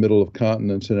in the middle of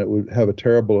continents, and it would have a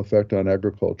terrible effect on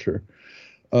agriculture.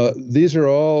 These are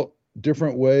all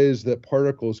different ways that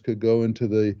particles could go into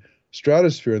the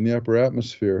stratosphere and the upper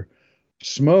atmosphere.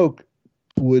 Smoke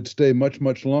would stay much,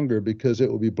 much longer because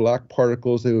it would be black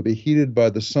particles. They would be heated by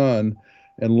the sun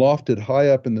and lofted high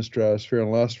up in the stratosphere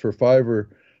and last for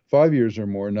 5 years or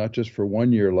more, not just for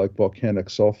 1 year like volcanic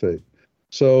sulfate.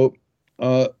 So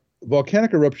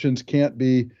volcanic eruptions can't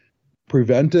be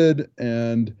prevented,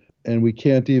 and we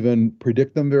can't even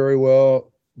predict them very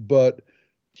well. But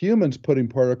humans putting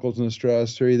particles in the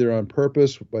stratosphere, either on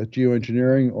purpose by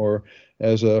geoengineering or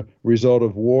as a result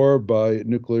of war by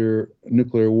nuclear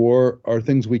war, are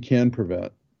things we can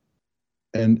prevent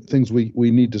and things we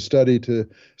need to study to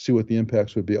see what the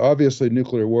impacts would be. Obviously,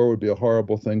 nuclear war would be a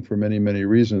horrible thing for many, many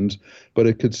reasons, but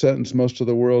it could sentence most of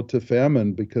the world to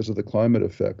famine because of the climate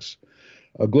effects.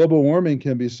 Global warming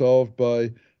can be solved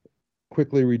by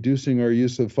quickly reducing our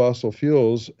use of fossil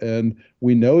fuels, and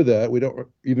we know that. We don't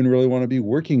even really want to be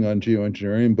working on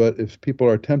geoengineering, but if people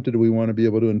are tempted, we want to be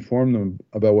able to inform them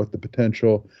about what the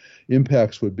potential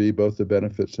impacts would be, both the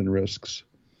benefits and risks.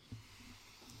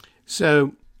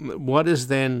 So what is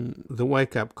then the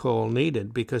wake-up call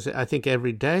needed? Because I think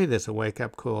every day there's a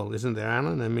wake-up call, isn't there,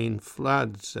 Alan? I mean,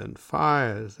 floods and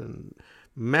fires and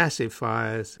massive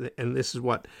fires, and this is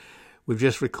what we've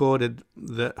just recorded,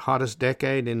 the hottest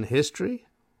decade in history?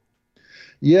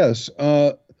 Yes.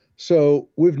 So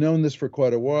we've known this for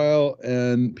quite a while,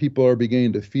 and people are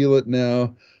beginning to feel it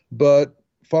now. But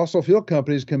fossil fuel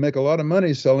companies can make a lot of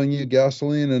money selling you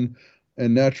gasoline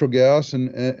and natural gas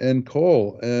and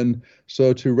coal. And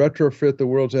so to retrofit the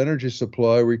world's energy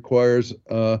supply requires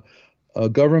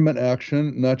government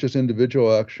action, not just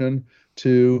individual action,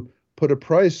 to put a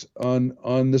price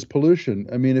on this pollution.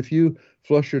 I mean, if you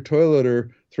flush your toilet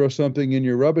or throw something in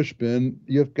your rubbish bin,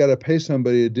 you've got to pay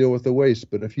somebody to deal with the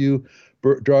waste. But if you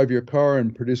drive your car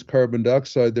and produce carbon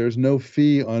dioxide, there's no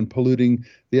fee on polluting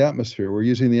the atmosphere. We're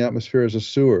using the atmosphere as a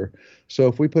sewer. So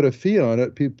if we put a fee on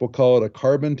it, people call it a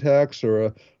carbon tax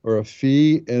or a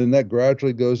fee, and that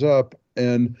gradually goes up.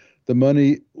 And the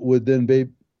money would then be,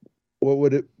 what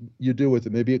would you do with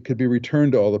it? Maybe it could be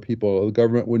returned to all the people. The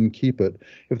government wouldn't keep it.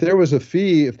 If there was a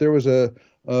fee, if there was a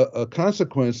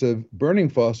consequence of burning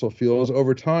fossil fuels,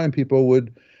 over time people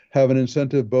would have an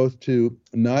incentive both to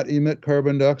not emit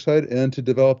carbon dioxide and to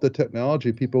develop the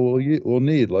technology people will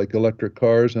need, like electric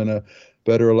cars and a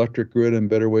better electric grid and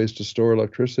better ways to store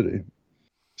electricity.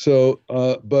 So,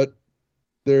 but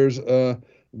there's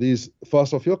these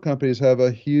fossil fuel companies have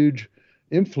a huge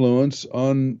influence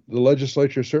on the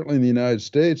legislature, certainly in the United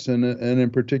States, and in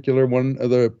particular, one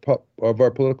of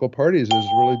our political parties is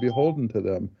really beholden to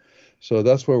them. So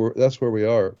that's where we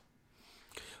are.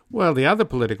 Well, the other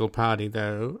political party,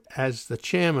 though, as the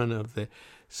chairman of the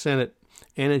Senate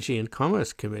Energy and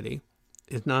Commerce Committee,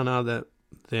 is none other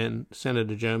than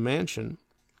Senator Joe Manchin,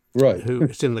 right, who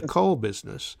is in the coal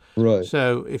business. Right.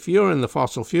 So if you're in the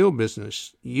fossil fuel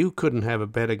business, you couldn't have a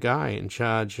better guy in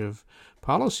charge of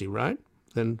policy, right,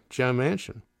 than Joe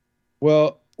Manchin.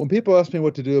 Well, when people ask me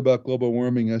what to do about global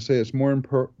warming, I say it's more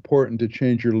important to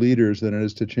change your leaders than it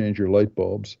is to change your light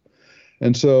bulbs.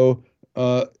 And so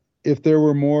if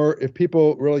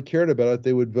people really cared about it,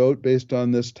 they would vote based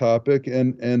on this topic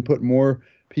and put more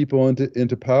people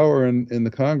into power in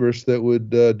the Congress that would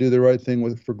do the right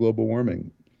thing for global warming.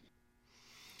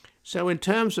 So in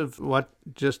terms of what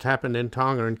just happened in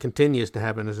Tonga and continues to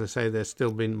happen, as I say, there's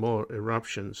still been more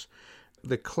eruptions.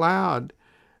 The cloud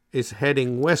is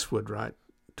heading westward, right,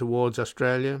 towards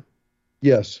Australia?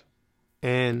 Yes.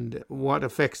 And what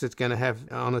effects it's going to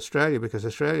have on Australia, because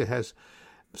Australia has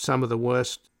some of the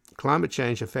worst climate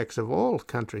change effects of all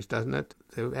countries, doesn't it?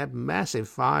 They had massive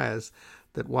fires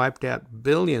that wiped out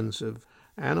billions of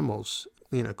animals,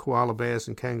 koala bears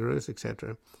and kangaroos,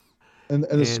 etc. And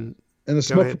the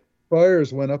smoke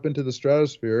fires went up into the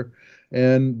stratosphere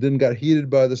and then got heated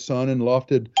by the sun and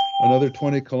lofted another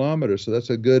 20 kilometers. So that's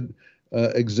a good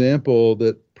example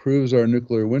that proves our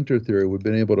nuclear winter theory. We've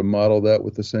been able to model that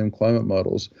with the same climate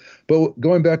models. But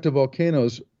going back to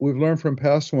volcanoes, we've learned from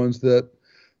past ones that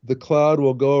the cloud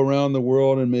will go around the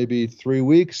world in maybe 3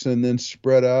 weeks and then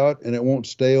spread out, and it won't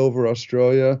stay over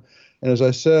Australia. And as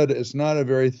I said, it's not a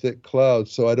very thick cloud,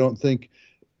 so I don't think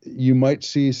you might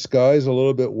see skies a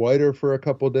little bit whiter for a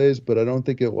couple of days, but I don't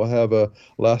think it will have a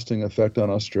lasting effect on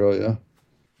Australia.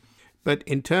 But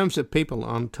in terms of people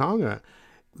on Tonga,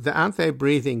 aren't they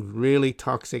breathing really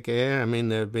toxic air? I mean,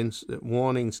 there have been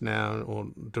warnings now or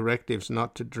directives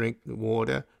not to drink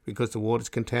water because the water's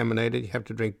contaminated. You have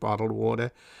to drink bottled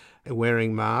water,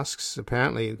 wearing masks.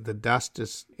 Apparently, the dust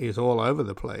is all over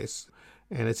the place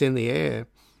and it's in the air.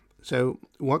 So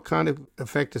what kind of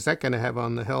effect is that going to have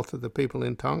on the health of the people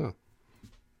in Tonga?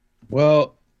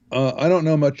 Well, I don't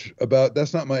know much about,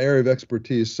 that's not my area of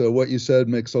expertise. So what you said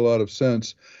makes a lot of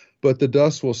sense. But the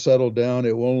dust will settle down.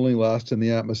 It will only last in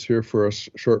the atmosphere for a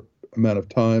short amount of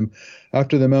time.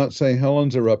 After the Mount St.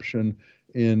 Helens eruption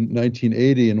in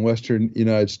 1980 in western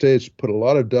United States, put a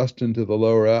lot of dust into the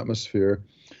lower atmosphere.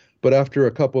 But after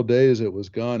a couple of days, it was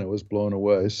gone. It was blown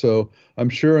away. So I'm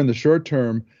sure in the short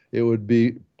term, it would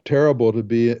be terrible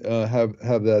to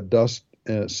have that dust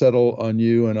settle on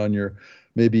you and on your,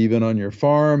 maybe even on your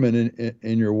farm and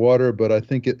in your water. But I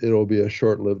think it'll be a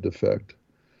short-lived effect.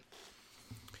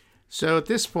 So at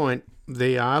this point,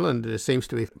 the island seems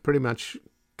to be pretty much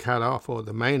cut off, or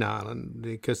the main island,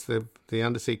 because the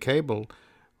undersea cable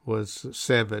was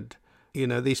severed.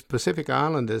 These Pacific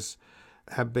Islanders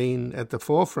have been at the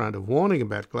forefront of warning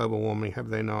about global warming, have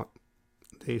they not?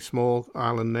 The small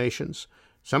island nations,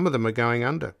 some of them are going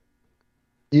under.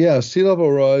 Yeah, sea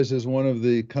level rise is one of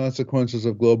the consequences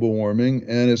of global warming,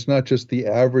 and it's not just the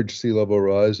average sea level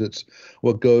rise. It's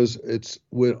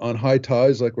on high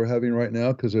tides like we're having right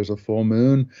now because there's a full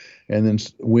moon, and then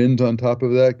winds on top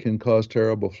of that can cause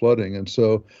terrible flooding. And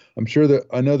so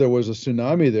I know there was a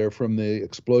tsunami there from the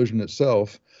explosion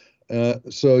itself.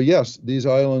 So yes, these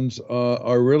islands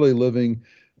are really living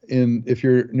in, if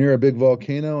you're near a big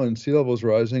volcano and sea level is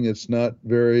rising, it's not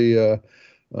very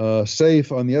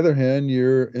safe. On the other hand,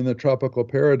 you're in the tropical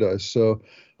paradise. So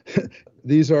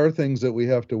these are things that we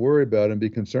have to worry about and be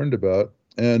concerned about.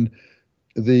 And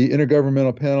the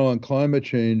Intergovernmental Panel on Climate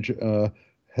Change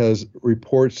has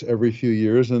reports every few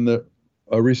years. And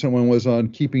a recent one was on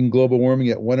keeping global warming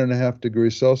at 1.5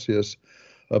 degrees Celsius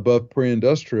above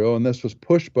pre-industrial. And this was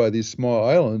pushed by these small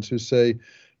islands who say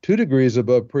 2 degrees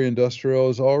above pre-industrial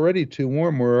is already too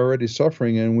warm. We're already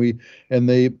suffering, and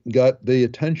they got the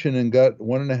attention and got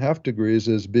 1.5 degrees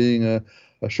as being a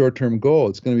short-term goal.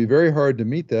 It's going to be very hard to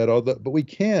meet that, but we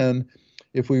can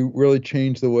if we really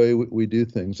change the way we do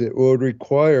things. It would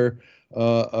require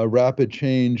a rapid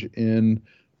change in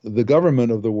the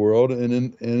government of the world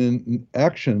and in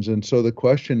actions. And so the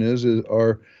question is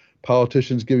are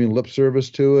politicians giving lip service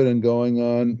to it and going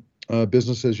on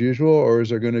business as usual, or is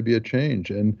there going to be a change?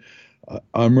 And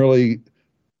I'm really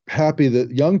happy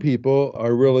that young people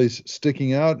are really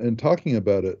sticking out and talking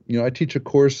about it. I teach a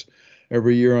course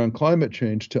every year on climate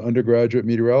change to undergraduate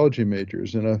meteorology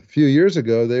majors. And a few years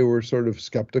ago, they were sort of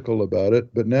skeptical about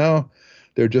it, but now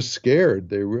they're just scared.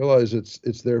 They realize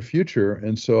it's their future.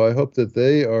 And so I hope that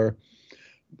they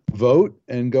vote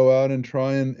and go out and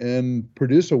try and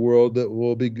produce a world that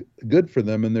will be good for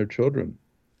them and their children.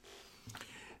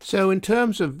 So in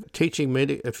terms of teaching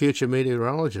future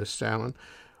meteorologists, Alan,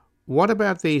 what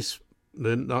about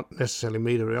they're not necessarily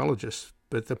meteorologists,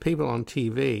 but the people on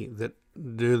TV that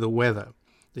do the weather?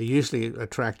 They're usually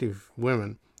attractive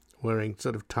women wearing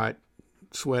sort of tight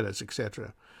sweaters,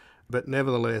 etc. But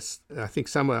nevertheless, I think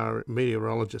some are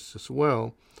meteorologists as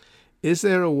well. Is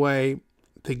there a way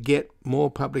to get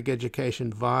more public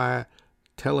education via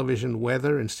television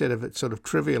weather instead of it sort of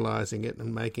trivializing it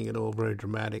and making it all very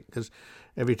dramatic? Because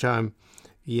every time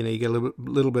you get a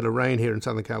little bit of rain here in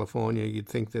Southern California, you'd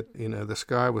think that the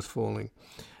sky was falling.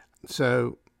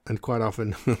 So, and quite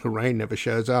often the rain never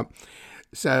shows up.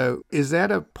 So is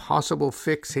that a possible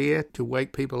fix here to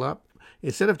wake people up?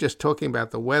 Instead of just talking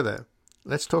about the weather,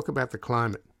 let's talk about the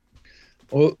climate.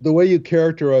 Well, the way you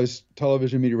characterize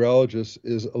television meteorologists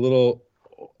is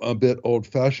a bit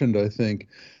old-fashioned, I think.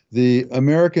 The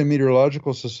American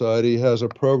Meteorological Society has a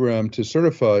program to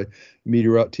certify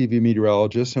TV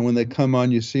meteorologists, and when they come on,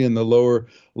 you see in the lower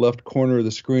left corner of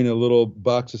the screen a little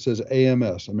box that says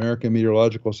AMS, American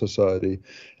Meteorological Society,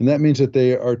 and that means that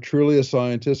they are truly a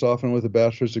scientist, often with a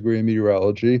bachelor's degree in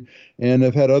meteorology, and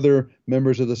have had other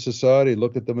members of the society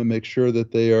look at them and make sure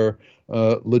that they are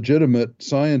legitimate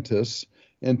scientists.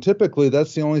 And typically,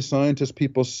 that's the only scientist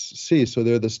people see. So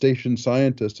they're the station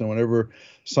scientists, and whenever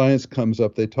science comes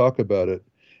up, they talk about it.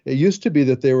 It used to be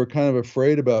that they were kind of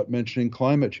afraid about mentioning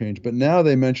climate change, but now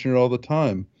they mention it all the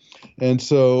time. And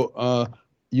so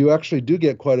you actually do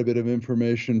get quite a bit of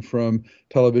information from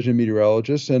television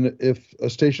meteorologists. And if a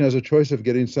station has a choice of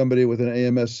getting somebody with an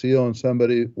AMS seal and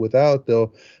somebody without,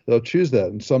 they'll choose that.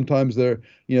 And sometimes to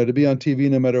be on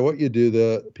TV, no matter what you do,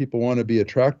 the people want to be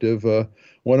attractive.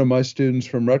 One of my students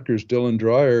from Rutgers, Dylan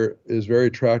Dreyer, is very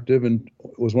attractive and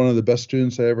was one of the best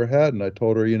students I ever had. And I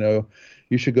told her,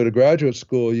 you should go to graduate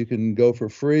school. You can go for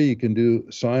free. You can do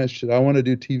science. She said, I want to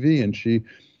do TV. And she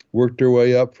worked her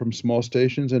way up from small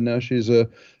stations, and now she's a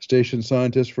station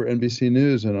scientist for NBC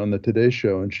News and on the Today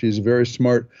Show. And she's a very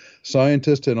smart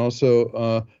scientist and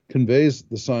also conveys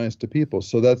the science to people.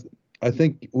 So I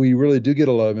think we really do get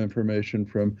a lot of information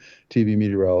from TV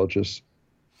meteorologists.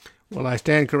 Well, I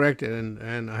stand corrected,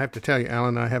 and I have to tell you,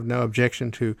 Alan, I have no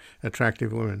objection to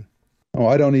attractive women. Oh,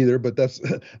 I don't either, but that's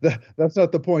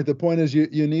not the point. The point is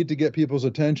you need to get people's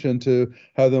attention to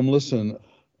have them listen.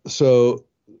 So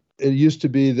it used to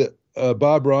be that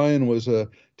Bob Ryan was a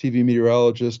TV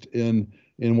meteorologist in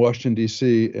Washington,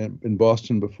 D.C. and in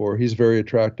Boston before. He's very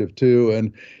attractive, too,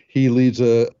 and he leads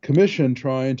a commission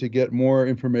trying to get more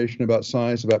information about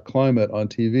science, about climate on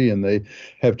TV, and they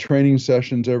have training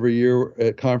sessions every year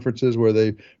at conferences where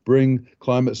they bring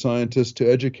climate scientists to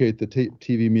educate the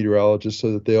TV meteorologists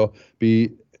so that they'll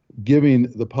be giving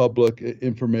the public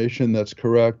information that's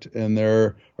correct, and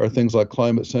there are things like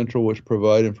Climate Central which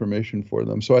provide information for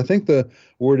them. So I think the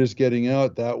word is getting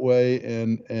out that way,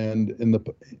 and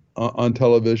on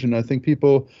television. I think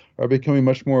people are becoming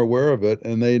much more aware of it,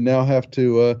 and they now have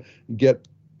to get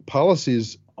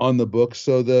policies on the books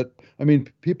so that,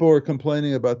 people are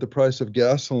complaining about the price of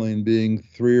gasoline being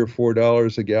 $3 or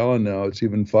 $4 a gallon now. It's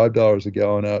even $5 a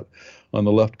gallon out on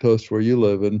the left coast where you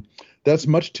live, and that's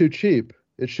much too cheap.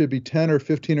 It should be $10 or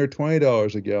 $15 or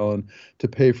 $20 a gallon to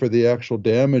pay for the actual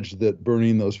damage that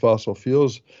burning those fossil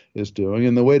fuels is doing.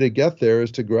 And the way to get there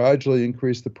is to gradually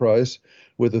increase the price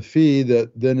with a fee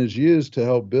that then is used to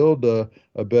help build a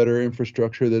better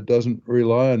infrastructure that doesn't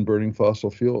rely on burning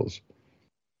fossil fuels.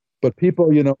 But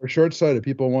people, are short-sighted.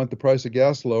 People want the price of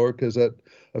gas lower because that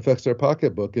affects their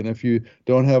pocketbook. And if you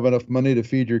don't have enough money to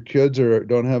feed your kids or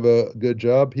don't have a good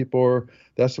job, people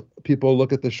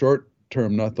look at the short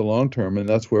term, not the long term, and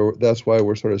that's why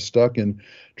we're sort of stuck in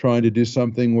trying to do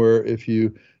something where if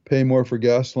you pay more for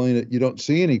gasoline, you don't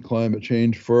see any climate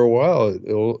change for a while.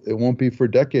 It won't be for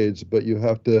decades, but you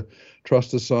have to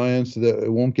trust the science that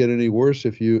it won't get any worse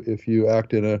if you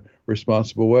act in a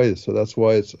responsible way. So that's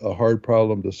why it's a hard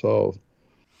problem to solve.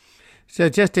 So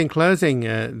just in closing,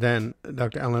 then,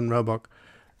 Dr. Alan Robock,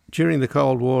 during the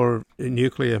Cold War,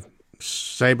 nuclear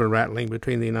saber rattling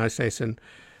between the United States and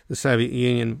the Soviet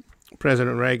Union,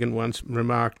 President Reagan once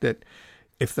remarked that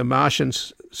if the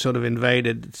Martians sort of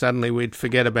invaded, suddenly we'd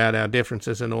forget about our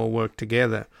differences and all work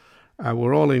together.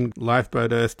 We're all in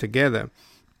lifeboat Earth together.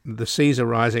 The seas are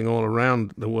rising all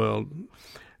around the world.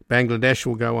 Bangladesh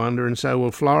will go under, and so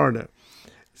will Florida.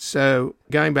 So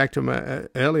going back to my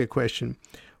earlier question,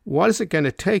 what is it going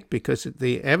to take? Because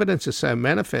the evidence is so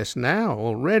manifest now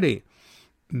already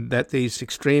that these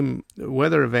extreme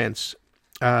weather events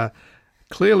are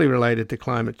clearly related to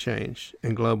climate change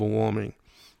and global warming.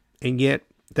 And yet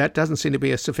that doesn't seem to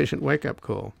be a sufficient wake-up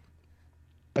call.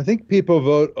 I think people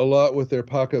vote a lot with their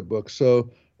pocketbooks. So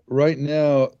right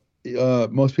now,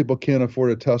 most people can't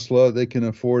afford a Tesla. They can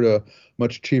afford a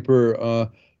much cheaper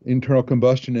internal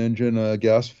combustion engine,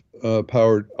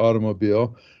 gas-powered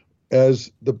automobile.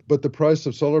 But the price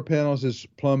of solar panels is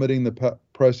plummeting. The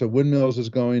price of windmills is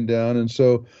going down. And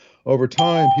so over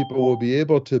time, people will be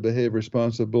able to behave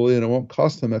responsibly, and it won't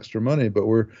cost them extra money, but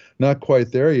we're not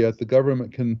quite there yet. The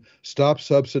government can stop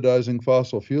subsidizing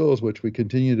fossil fuels, which we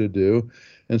continue to do,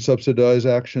 and subsidize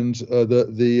actions.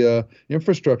 The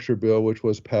infrastructure bill, which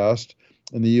was passed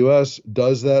in the U.S.,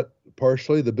 does that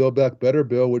partially. The Build Back Better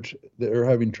bill, which they're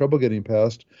having trouble getting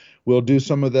passed, will do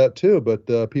some of that too,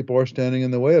 but people are standing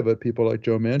in the way of it, people like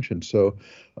Joe Manchin. So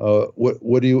what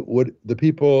the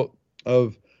people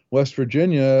of West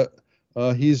Virginia,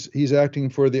 he's acting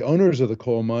for the owners of the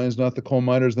coal mines, not the coal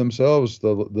miners themselves.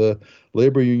 The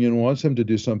labor union wants him to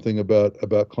do something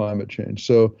about climate change.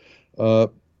 So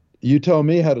you tell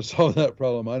me how to solve that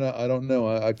problem. I don't know.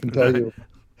 I can tell you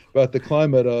about the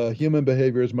climate. Human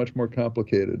behavior is much more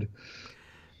complicated.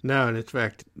 No, and in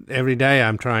fact, every day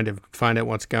I'm trying to find out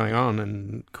what's going on,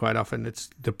 and quite often it's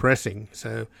depressing.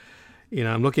 So,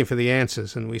 I'm looking for the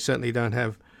answers, and we certainly don't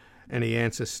have any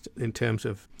answers in terms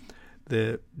of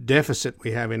the deficit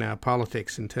we have in our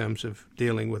politics in terms of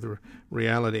dealing with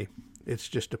reality. It's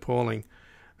just appalling.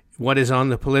 What is on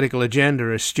the political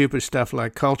agenda is stupid stuff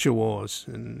like culture wars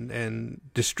and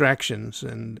distractions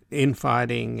and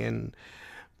infighting and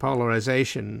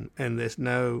polarization, and there's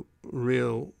no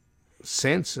real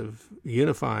sense of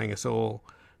unifying us all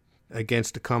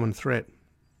against a common threat.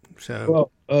 So,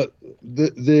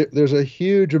 there's a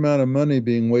huge amount of money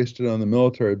being wasted on the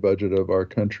military budget of our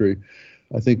country.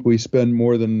 I think we spend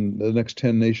more than the next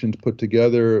 10 nations put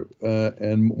together,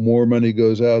 and more money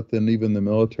goes out than even the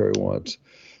military wants.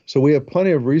 So we have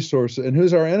plenty of resources. And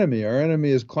who's our enemy? Our enemy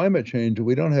is climate change.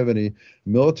 We don't have any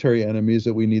military enemies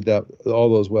that we need all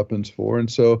those weapons for.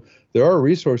 And so there are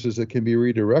resources that can be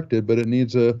redirected, but it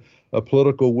needs a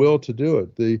political will to do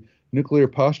it. The nuclear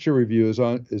posture review is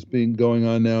going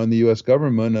on now in the U.S.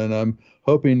 government, and I'm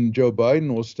hoping Joe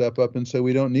Biden will step up and say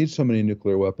we don't need so many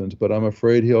nuclear weapons. But I'm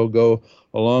afraid he'll go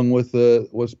along with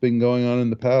what's been going on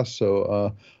in the past.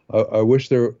 So I wish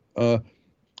there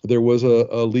was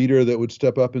a leader that would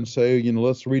step up and say,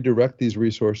 let's redirect these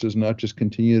resources, not just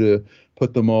continue to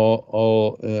put them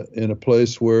all in a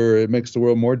place where it makes the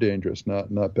world more dangerous,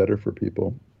 not better for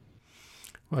people.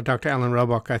 Well, Dr. Alan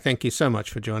Robock, I thank you so much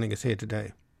for joining us here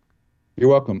today. You're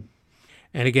welcome.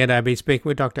 And again, I've been speaking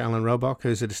with Dr. Alan Robock,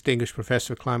 who's a distinguished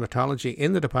professor of climatology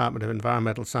in the Department of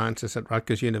Environmental Sciences at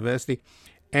Rutgers University,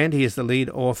 and he is the lead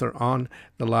author on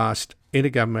the last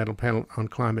Intergovernmental Panel on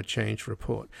Climate Change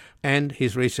report. And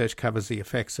his research covers the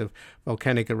effects of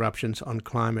volcanic eruptions on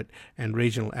climate and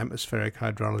regional atmospheric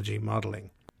hydrology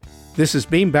modeling. This has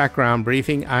been Background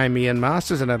Briefing. I'm Ian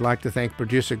Masters, and I'd like to thank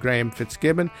producer Graham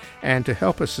Fitzgibbon. And to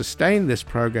help us sustain this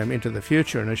program into the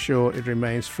future and assure it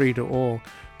remains free to all,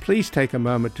 please take a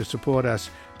moment to support us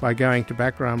by going to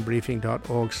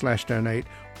backgroundbriefing.org/donate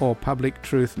or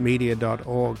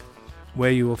publictruthmedia.org,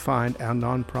 where you will find our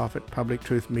non-profit Public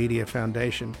Truth Media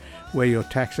Foundation, where your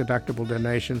tax-deductible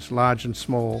donations, large and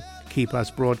small, keep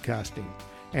us broadcasting.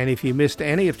 And if you missed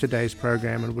any of today's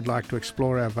program and would like to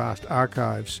explore our vast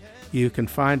archives, you can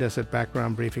find us at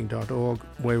backgroundbriefing.org,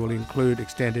 where we'll include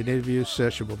extended interviews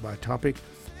searchable by topic,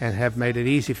 and have made it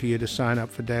easy for you to sign up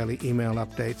for daily email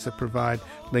updates that provide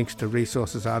links to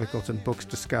resources, articles, and books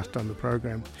discussed on the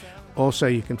program. Also,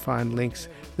 you can find links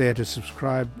there to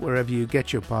subscribe wherever you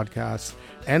get your podcasts,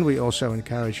 and we also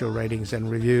encourage your ratings and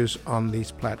reviews on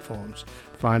these platforms.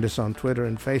 Find us on Twitter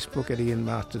and Facebook at Ian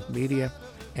Masters Media,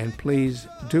 and please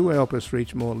do help us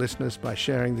reach more listeners by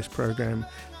sharing this program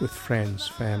with friends,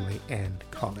 family, and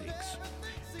colleagues.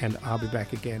 And I'll be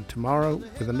back again tomorrow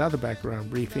with another Background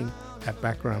Briefing at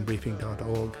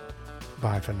backgroundbriefing.org.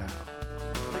 Bye for now.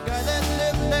 The guy that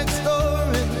lived next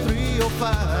door in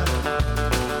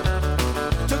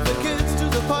 305 took the kids to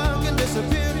the park and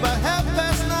disappeared by half